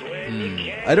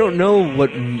 I don't know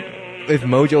if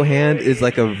Mojo Hand is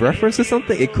like a reference to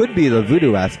something. It could be the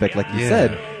voodoo aspect, like you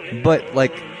said. But,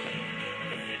 like,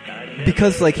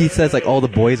 because, like, he says, like, all the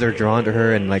boys are drawn to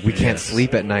her and, like, we can't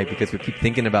sleep at night because we keep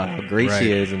thinking about how great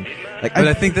she is. And like, but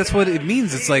I think that's what it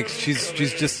means. It's like she's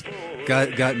just got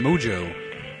mojo.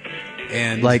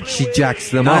 And like, she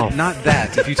jacks them off. Not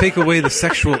that. If you take away the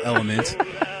sexual element,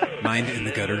 mind in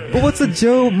the gutter. But what's a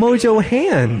Mojo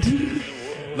Hand?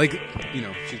 Like,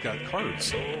 she's got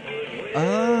cards.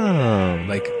 Oh.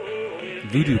 Like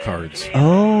voodoo cards.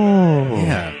 Oh.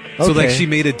 Yeah. So like she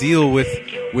made a deal with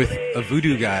a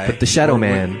voodoo guy. With the Shadow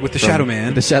Man. With the Shadow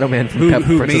Man. The Shadow Man from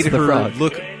who made her Frog.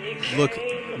 look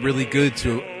really good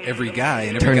to every guy,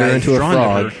 and every Turned guy her is into a drawn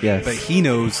frog, to her. yes. But he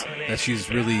knows that she's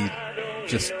really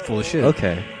just full of shit.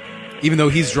 Okay. Even though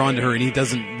he's drawn to her and he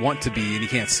doesn't want to be and he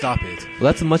can't stop it.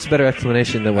 Well, that's a much better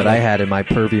explanation than what I had in my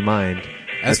pervy mind.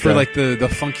 As for like the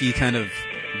funky kind of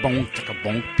bonk, like a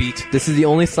bonk beat. This is the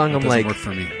only song I'm like, work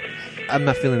for me. I'm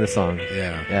not feeling the song.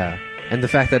 Yeah. And the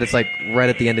fact that it's like right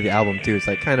at the end of the album too, it's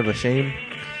like kind of a shame.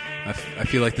 I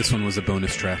feel like this one was a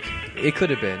bonus track. It could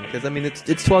have been, because I mean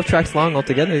it's 12 tracks long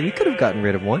altogether. We could have gotten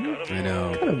rid of one. I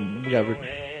know.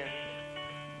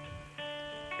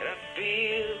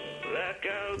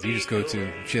 You just go to,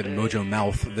 if she had a mojo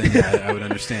mouth, then I would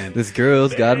understand. This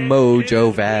girl's got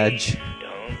mojo vag.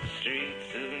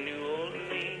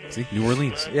 See, New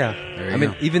Orleans. Yeah, there you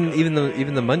mean, go. even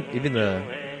the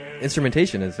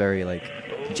instrumentation is very like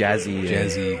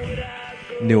jazzy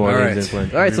New Orleans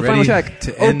influence. All right, so final track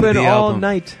to end Open the All album.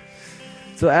 Night.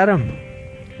 So Adam,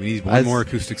 we need one more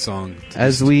acoustic song to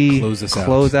as we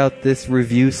close out this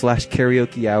review /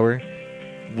 karaoke hour.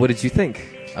 What did you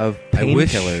think of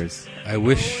Painkillers? I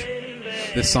wish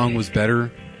this song was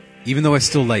better, even though I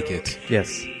still like it.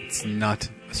 Yes, it's not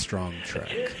a strong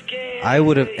track. I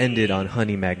would have ended on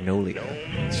Honey Magnolia.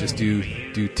 Let's just do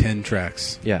 10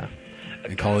 tracks. Yeah.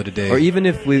 And call it a day. Or even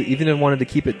if we wanted to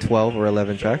keep it 12 or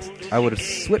 11 tracks, I would have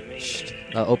switched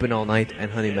Open All Night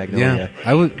and Honey Magnolia. Yeah,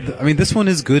 I would. I mean, this one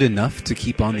is good enough to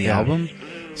keep on the album.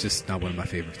 It's just not one of my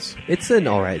favorites. It's an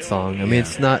alright song. I mean,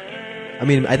 it's not. I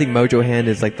mean, I think Mojo Hand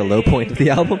is like the low point of the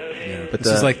album. Yeah, but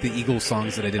this is like the Eagles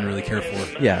songs that I didn't really care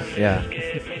for. Yeah.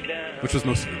 Which was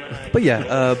most of them. But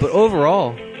but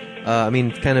overall, I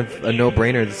mean, kind of a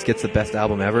no-brainer. This gets the best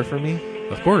album ever for me.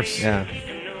 Of course. Yeah.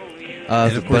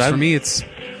 And of course, for me, it's.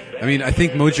 I mean, I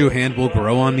think Mojo Hand will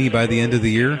grow on me by the end of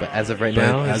the year. But as of right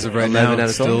now,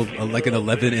 it's still like an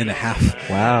 11.5.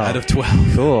 Wow. Out of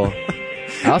 12. Cool.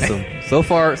 Awesome. So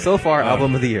far,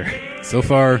 album of the year. So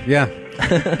far, yeah.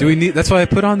 Do we need? That's why I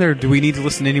put on there. Do we need to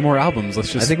listen to any more albums?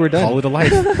 Let's just. I think we're done. Call it a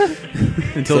life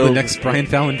until the next Brian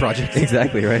Fallon project.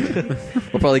 Exactly right.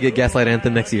 We'll probably get Gaslight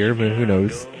Anthem next year, but who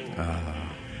knows?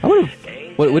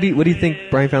 What do you think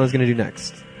Brian Fallon's going to do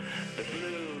next?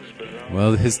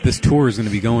 Well, this tour is going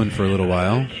to be going for a little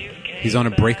while. He's on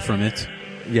a break from it.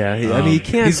 Yeah, I mean, he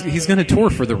can't. He's going to tour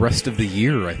for the rest of the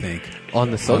year, I think. On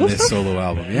the solo this solo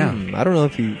album, yeah. I don't know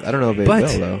if it will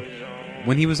though.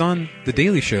 When he was on The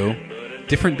Daily Show,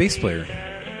 different bass player.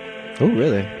 Oh,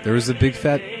 really? There was a big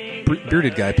fat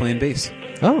bearded guy playing bass.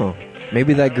 Oh,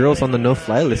 maybe that girl's on the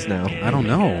no-fly list now. I don't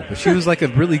know, but she was like a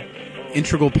really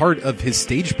integral part of his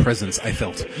stage presence, I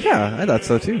felt. Yeah, I thought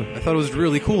so too. I thought it was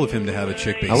really cool of him to have a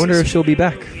chick bassist. I wonder if she'll be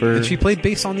back for. And she played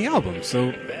bass on the album, so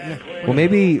yeah. Well,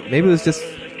 maybe it was just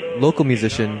local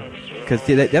musician, because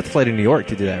they have to fly to New York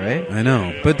to do that, right? I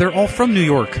know, but they're all from New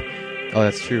York. Oh,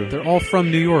 that's true. They're all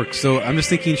from New York, so I'm just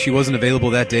thinking she wasn't available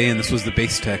that day, and this was the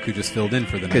bass tech who just filled in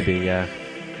for the night. Could be, yeah.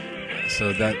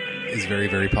 So that is very,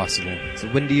 very possible. So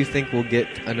when do you think we'll get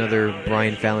another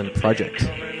Brian Fallon project?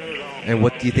 And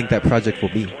what do you think that project will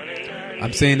be?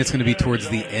 I'm saying it's going to be towards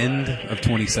the end of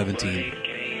 2017.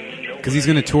 Because he's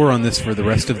going to tour on this for the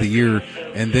rest of the year,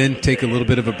 and then take a little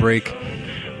bit of a break,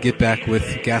 get back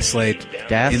with Gaslight.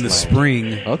 In the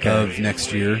spring of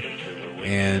next year.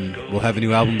 and we'll have a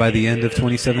new album by the end of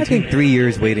 2017. I think 3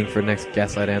 years waiting for next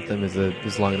Gaslight Anthem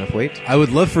is long enough wait. I would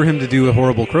love for him to do a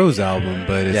Horrible Crows album,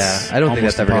 but it's I don't think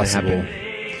that's ever going to impossible.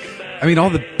 happen. I mean, all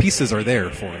the pieces are there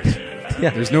for it.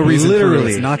 Yeah, There's no reason for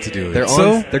us not to do it.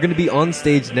 They're going to be on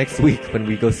stage next week when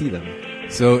we go see them.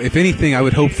 So, if anything, I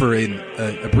would hope for an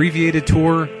abbreviated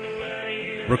tour,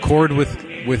 record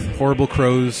with Horrible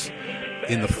Crows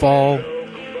in the fall,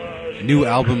 new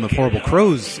album of Horrible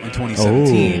Crows in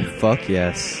 2017. Oh, fuck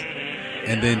yes.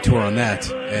 And then tour on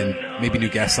that, and maybe new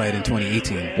Gaslight in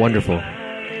 2018. Wonderful.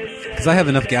 Because I have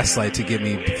enough Gaslight to get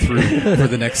me through for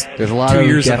the next There's a lot 2 of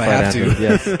years if I Gaslight have to.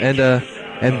 anthems, yes.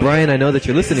 And Brian, I know that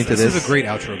you're listening to this. This is a great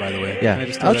outro, by the way. Yeah, Can I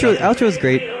just throw that out there? outro is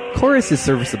great. Chorus is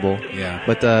serviceable. Yeah.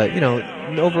 But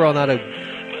overall not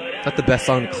the best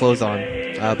song to close on.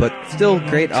 But still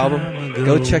great album.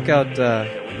 Go check out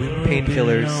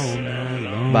Painkillers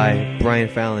by Brian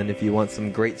Fallon if you want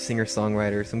some great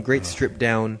singer-songwriter, some great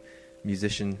stripped-down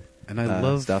musician And I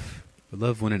love stuff. I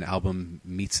love when an album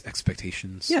meets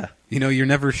expectations. Yeah. You're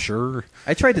never sure.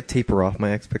 I tried to taper off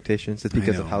my expectations just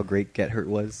because I of know. how great Get Hurt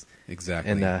was.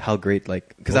 Exactly. And how great,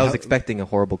 because Well, I was expecting a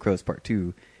Horrible Crows Part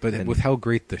 2. But with how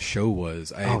great the show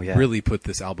was, I really put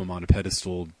this album on a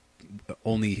pedestal,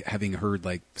 only having heard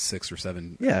like 6 or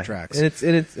 7 tracks.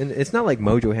 And it's not like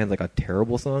Mojo Hand's like a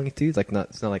terrible song too. It's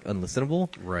not like unlistenable.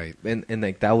 Right. And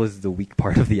like that was the weak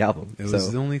part of the album. It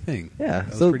was the only thing. Yeah.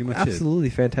 That so was pretty much absolutely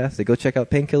fantastic. Go check out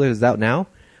Painkillers. It's out now.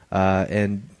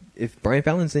 And if Brian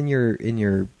Fallon's in your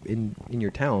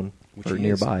town Which or he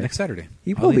nearby is next Saturday,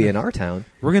 he will be in our town.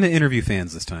 We're going to interview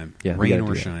fans this time. Yeah, we rain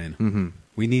gotta or do that. shine. Mm-hmm.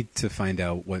 We need to find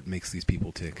out what makes these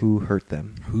people tick. Who hurt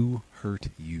them? Who hurt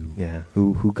you? Yeah.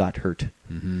 Who got hurt?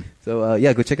 Mm-hmm. So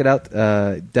go check it out.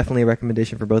 Definitely a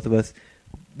recommendation for both of us.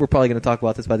 We're probably going to talk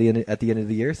about this at the end of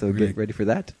the year, so get ready for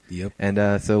that. Yep.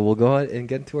 And so we'll go ahead and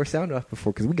get into our sound off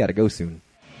because we got to go soon.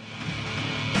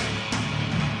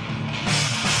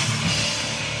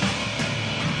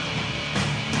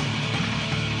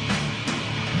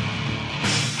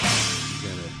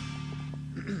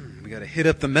 We gotta hit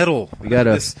up the metal. We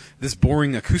gotta this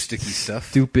boring acoustic-y stuff.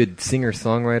 Stupid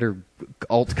singer-songwriter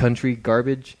alt country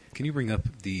garbage. Can you bring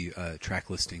up the track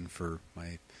listing for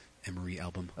my Emery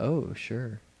album? Oh,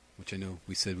 sure. Which I know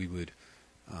we said we would.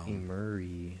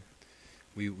 Emery.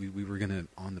 We were gonna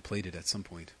on the plate it at some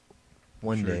point.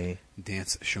 One day.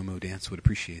 Showmo Dance would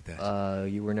appreciate that.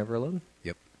 You Were Never Alone?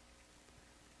 Yep.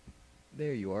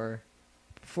 There you are.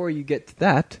 Before you get to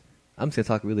that, I'm just going to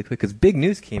talk really quick because big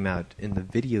news came out in the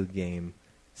video game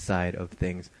side of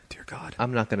things. Dear God.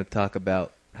 I'm not going to talk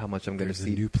about how much I'm going to see.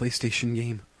 There's a new PlayStation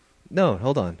game. No,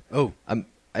 hold on. Oh.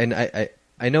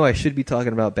 I know I should be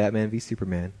talking about Batman v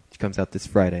Superman, which comes out this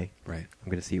Friday. Right. I'm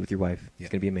going to see it with your wife. Yeah.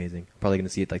 It's going to be amazing. I'm probably going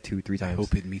to see it like 2-3 times. I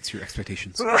hope it meets your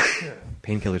expectations.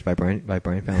 Painkillers by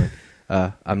Brian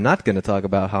Fallon. I'm not going to talk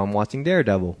about how I'm watching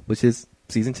Daredevil, which is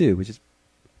season 2, which is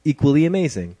equally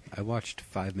amazing. I watched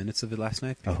 5 minutes of it last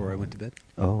night before I went to bed.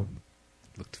 Oh.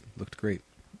 Looked great.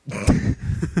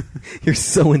 You're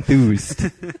so enthused.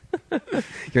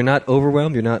 You're not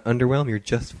overwhelmed. You're not underwhelmed. You're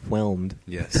just whelmed.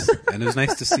 Yes. And it was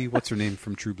nice to see what's her name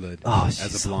from True Blood she's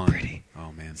as a blonde. so pretty.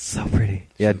 Oh man, So pretty.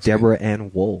 Yeah, Deborah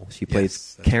Ann Wool. She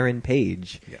plays that's Karen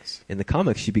Page. Yes. In the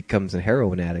comics, she becomes a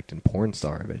heroin addict and porn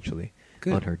star eventually.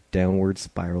 Good. On her downward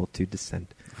spiral to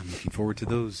descent. I'm looking forward to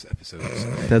those episodes.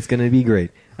 That's going to be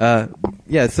great.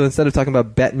 Yeah, so instead of talking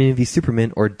about Batman v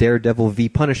Superman or Daredevil v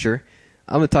Punisher,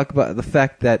 I'm going to talk about the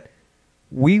fact that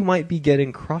we might be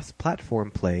getting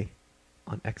cross-platform play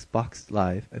on Xbox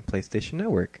Live and PlayStation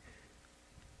Network.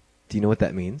 Do you know what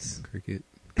that means? Cricket.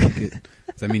 Does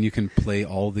that mean you can play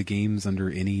all the games under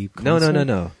any console?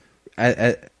 No.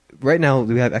 Right now,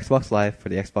 we have Xbox Live for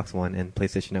the Xbox One and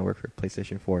PlayStation Network for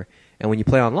PlayStation 4. And when you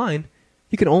play online,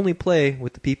 you can only play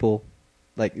with the people,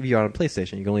 like if you're on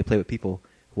PlayStation, you can only play with people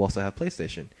who also have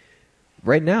PlayStation.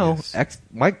 Right now, Yes.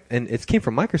 and it came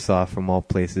from Microsoft, from all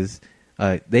places.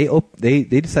 They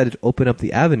decided to open up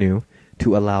the avenue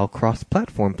to allow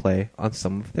cross-platform play on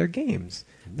some of their games.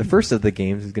 The first of the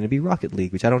games is going to be Rocket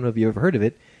League, which I don't know if you ever heard of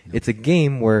it. No. It's a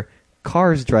game where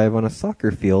cars drive on a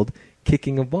soccer field,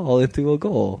 kicking a ball into a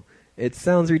goal. It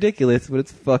sounds ridiculous, but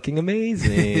it's fucking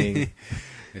amazing.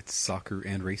 It's soccer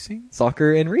and racing?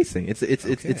 Soccer and racing. It's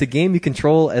a game you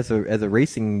control as a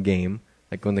racing game.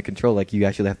 Like on the control, like you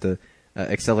actually have to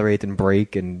accelerate and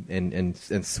brake and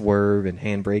swerve and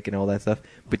handbrake and all that stuff.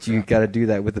 But you got to do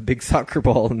that with a big soccer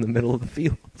ball in the middle of the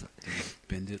field.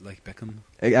 Bend it like Beckham?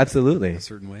 Absolutely. A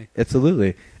certain way?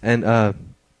 Absolutely. And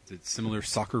Is it similar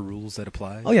soccer rules that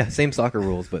apply? oh yeah, same soccer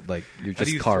rules, but like you're How just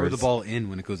do you cars. throw the ball in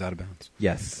when it goes out of bounds?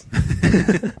 Yes.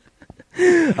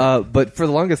 But for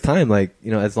the longest time, like,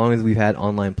 you know, as long as we've had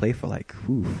online play for like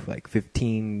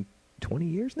 15, 20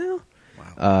 years now.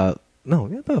 Wow. No,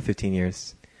 about 15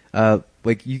 years.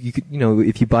 Like you could, you know,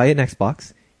 if you buy an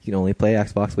Xbox, you can only play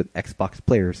Xbox with Xbox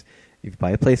players. If you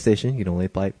buy a PlayStation, you can only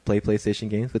play PlayStation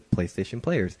games with PlayStation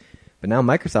players. But now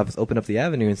Microsoft has opened up the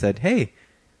avenue and said, hey,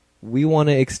 we want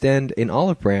to extend an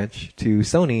olive branch to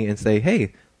Sony and say,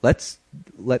 hey, let's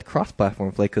let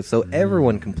cross-platform play so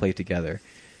everyone can play together.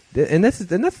 And that's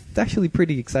actually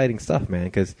pretty exciting stuff, man,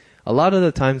 because a lot of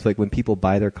the times, like, when people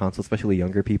buy their console, especially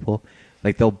younger people,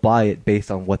 like, they'll buy it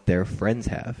based on what their friends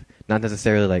have. Not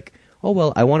necessarily like, oh,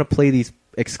 well, I want to play these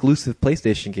exclusive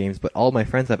PlayStation games, but all my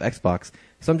friends have Xbox,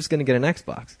 so I'm just going to get an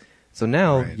Xbox. So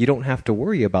now you don't have to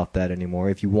worry about that anymore.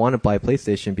 If you want to buy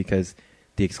PlayStation because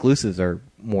the exclusives are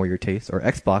more your taste, or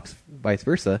Xbox, vice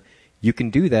versa, you can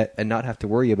do that and not have to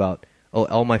worry about, oh,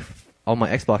 all my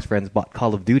Xbox friends bought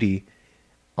Call of Duty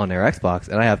on their Xbox,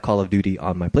 and I have Call of Duty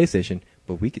on my PlayStation,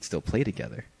 but we could still play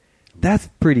together. That's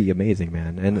pretty amazing,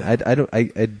 man. And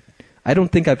I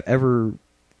don't think I've ever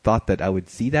thought that I would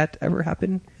see that ever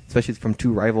happen, especially from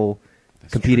two rival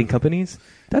competing companies.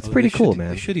 That's pretty cool, man.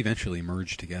 They should eventually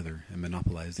merge together and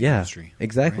monopolize the industry. Yeah,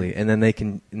 exactly. Right? And then they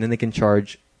can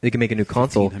charge. They can make a new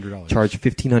console, $1,500. charge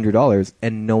 $1,500,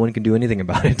 and no one can do anything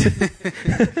about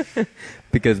it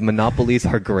because monopolies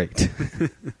are great.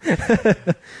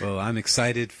 Well, I'm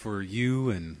excited for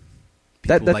you and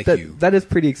people like you. That is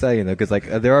pretty exciting though, because like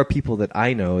there are people that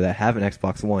I know that have an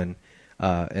Xbox One,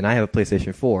 and I have a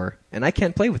PlayStation 4, and I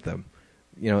can't play with them.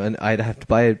 You know, and I'd have to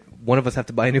buy one of us have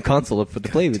to buy a new console to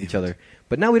play with each other.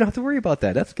 But now we don't have to worry about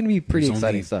that. That's going to be pretty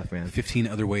exciting stuff, man. 15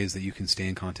 other ways that you can stay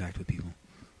in contact with people.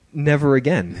 Never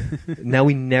again. Now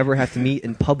we never have to meet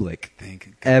in public. Thank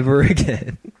God. Ever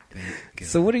again. Thank God.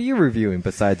 So what are you reviewing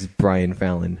besides Brian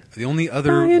Fallon? The only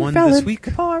other one this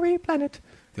week. Planet.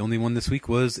 The only one this week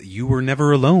was "You Were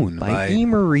Never Alone" by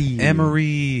Emery.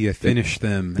 Emery. I finished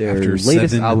them their after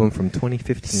latest album from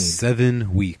 2015.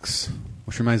 7 weeks.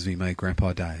 Which reminds me, my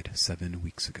grandpa died 7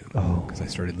 weeks ago. Oh. Because I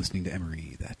started listening to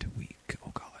Emery that week.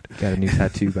 Oh, God. You got a new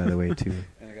tattoo, by the way, too.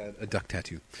 I got a duck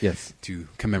tattoo. Yes. To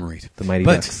commemorate. The Mighty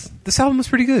but Ducks. This album was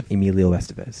pretty good. Emilio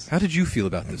Estevez. How did you feel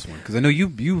about this one? Because I know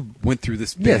you went through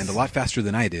this band a lot faster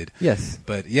than I did. Yes.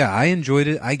 But yeah, I enjoyed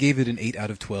it. I gave it an 8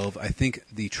 out of 12. I think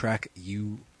the track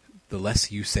The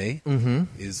Less You Say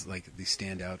is like the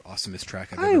standout, awesomest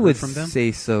track I've ever heard from them. I would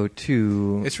say so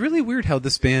too. It's really weird how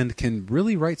this band can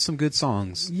really write some good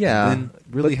songs. Yeah. And then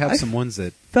really have some ones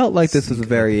that felt like this was a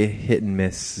very hit and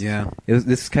miss. Yeah.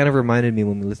 This kind of reminded me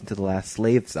when we listened to the last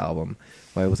Slaves album,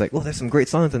 where I was like, well, there's some great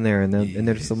songs in there, and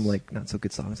there's some like not so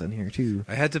good songs on here too.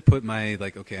 I had to put my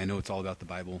okay, I know it's all about the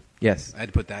Bible. Yes. I had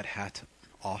to put that hat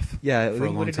off. Yeah. For a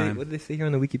long time. What did they say here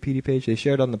on the Wikipedia page? They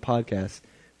shared on the podcast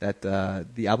that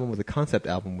the album was a concept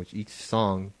album, with each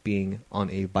song being on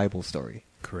a Bible story.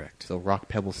 Correct. So Rock,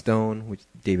 Pebble, Stone, which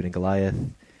David and Goliath,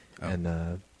 and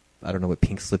I don't know what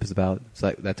Pink Slip is about. It's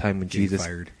like that time when Jesus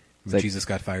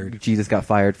got fired. Jesus got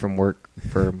fired from work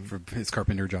for his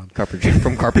carpenter job.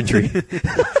 From carpentry.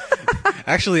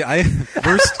 Actually, I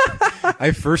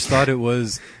first thought it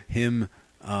was him,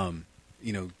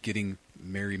 getting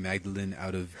Mary Magdalene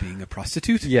out of being a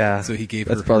prostitute. Yeah. So he gave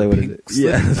that's her probably what pink it is.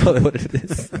 slip. Yeah, that's probably what it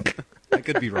is. I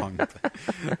could be wrong.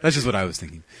 That's just what I was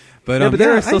thinking. But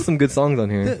there are still some good songs on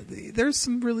here. There's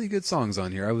some really good songs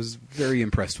on here. I was very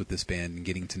impressed with this band and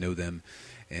getting to know them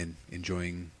and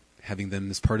enjoying having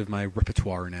them as part of my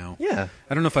repertoire now. Yeah.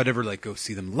 I don't know if I'd ever go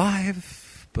see them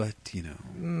live, but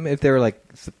if they were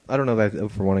I don't know if I'd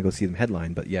ever want to go see them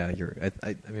headline, but yeah, I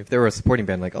mean, if they were a supporting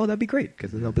band, that'd be great,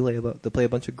 because they'll play a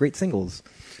bunch of great singles.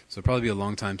 So it'll probably be a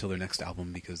long time till their next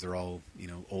album, because they're all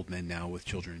old men now with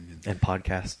children and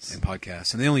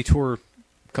podcasts and they only tour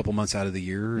a couple months out of the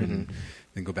year and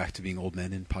then go back to being old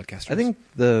men and podcasters. I think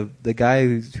the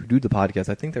guys who do the podcast,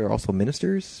 I think they're also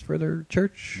ministers for their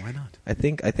church. Why not? I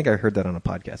think I heard that on a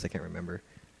podcast. I can't remember.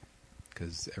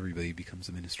 Because everybody becomes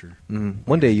a minister.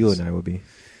 One day you and I will be.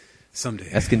 Someday.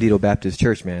 Escondido Baptist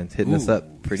Church, man. It's hitting us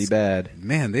up pretty bad.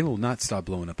 Man, they will not stop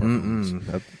blowing up our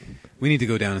phones. We need to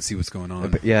go down and see what's going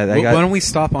on. Yeah, why don't we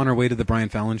stop on our way to the Brian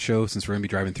Fallon show, since we're going to be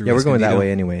driving through Escondido? We're going that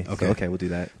way anyway. Okay. So, okay, we'll do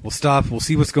that. We'll stop. We'll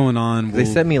see what's going on. They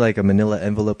sent me a manila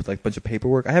envelope with a bunch of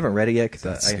paperwork. I haven't read it yet, because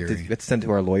I have to send it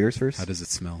to our lawyers first. How does it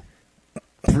smell?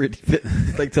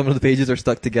 Like some of the pages are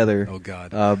stuck together. Oh,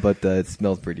 God. But it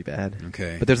smells pretty bad.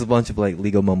 Okay. But there's a bunch of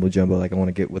legal mumbo jumbo. I want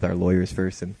to get with our lawyers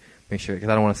first and make sure, because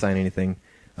I don't want to sign anything.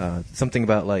 Something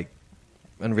about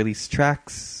unreleased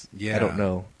tracks. Yeah. I don't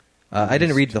know. I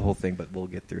didn't read the whole thing, but we'll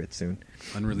get through it soon.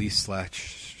 Unreleased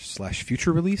slash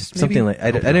future released, maybe? Something like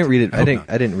I didn't read it.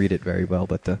 I didn't read it very well,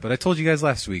 but I told you guys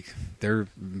last week.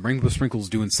 Rainbow Sprinkle's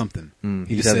doing something.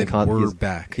 He just said we're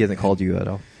back. He hasn't called you at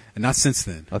all. And not since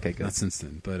then. Okay, good. Not since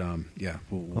then. But yeah.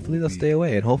 Hopefully they'll stay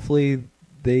away, and hopefully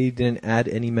they didn't add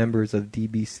any members of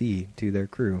DBC to their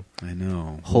crew. I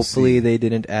know. Hopefully they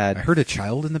didn't add. I heard a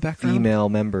child in the background. Female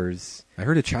members. I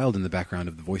heard a child in the background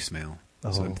of the voicemail.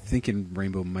 Oh. So I'm thinking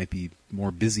Rainbow might be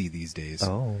more busy these days.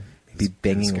 Oh, be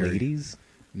banging ladies.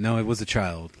 No, it was a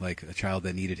child, like a child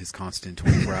that needed his constant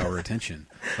 24-hour attention,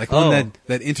 like one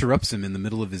that interrupts him in the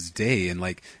middle of his day and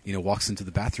walks into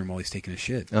the bathroom while he's taking a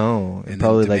shit. Oh, and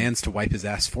probably then demands to wipe his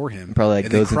ass for him. Probably and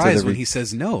goes then cries into the when he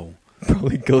says no.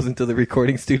 Probably goes into the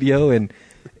recording studio and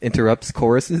interrupts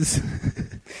choruses.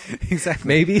 Exactly.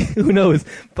 Maybe. Who knows?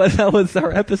 But that was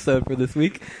our episode for this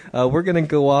week. We're going to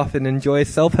go off and enjoy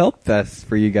Self-Help Fest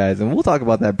for you guys, and we'll talk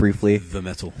about that briefly. The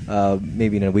metal.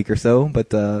 Maybe in a week or so.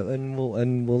 But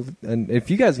and if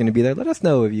you guys are going to be there, let us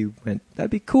know if you went. That'd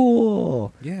be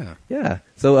cool. Yeah. Yeah.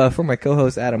 So for my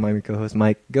co-host Adam, I'm your co-host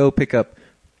Mike. Go pick up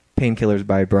Painkillers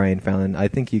by Brian Fallon. I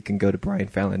think you can go to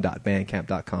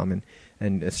brianfallon.bandcamp.com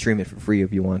and stream it for free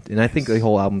if you want. And I think the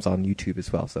whole album's on YouTube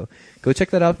as well. So go check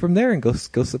that out from there and go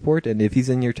support. And if he's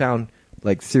in your town,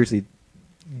 seriously,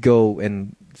 go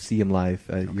and see him live.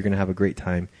 You're going to have a great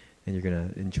time, and you're going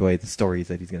to enjoy the stories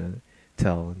that he's going to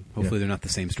tell. And, hopefully they're not the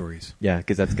same stories. Yeah,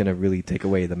 because that's going to really take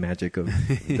away the magic of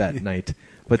that night.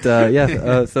 But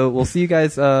so we'll see you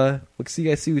guys.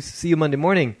 See you Monday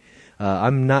morning.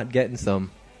 I'm not getting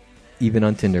some, even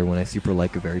on Tinder, when I super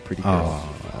like a very pretty girl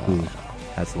who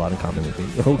has a lot in common with me.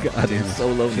 Oh God, I'm so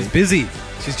lonely. She's busy.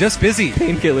 She's just busy.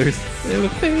 Painkillers.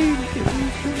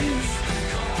 Painkillers.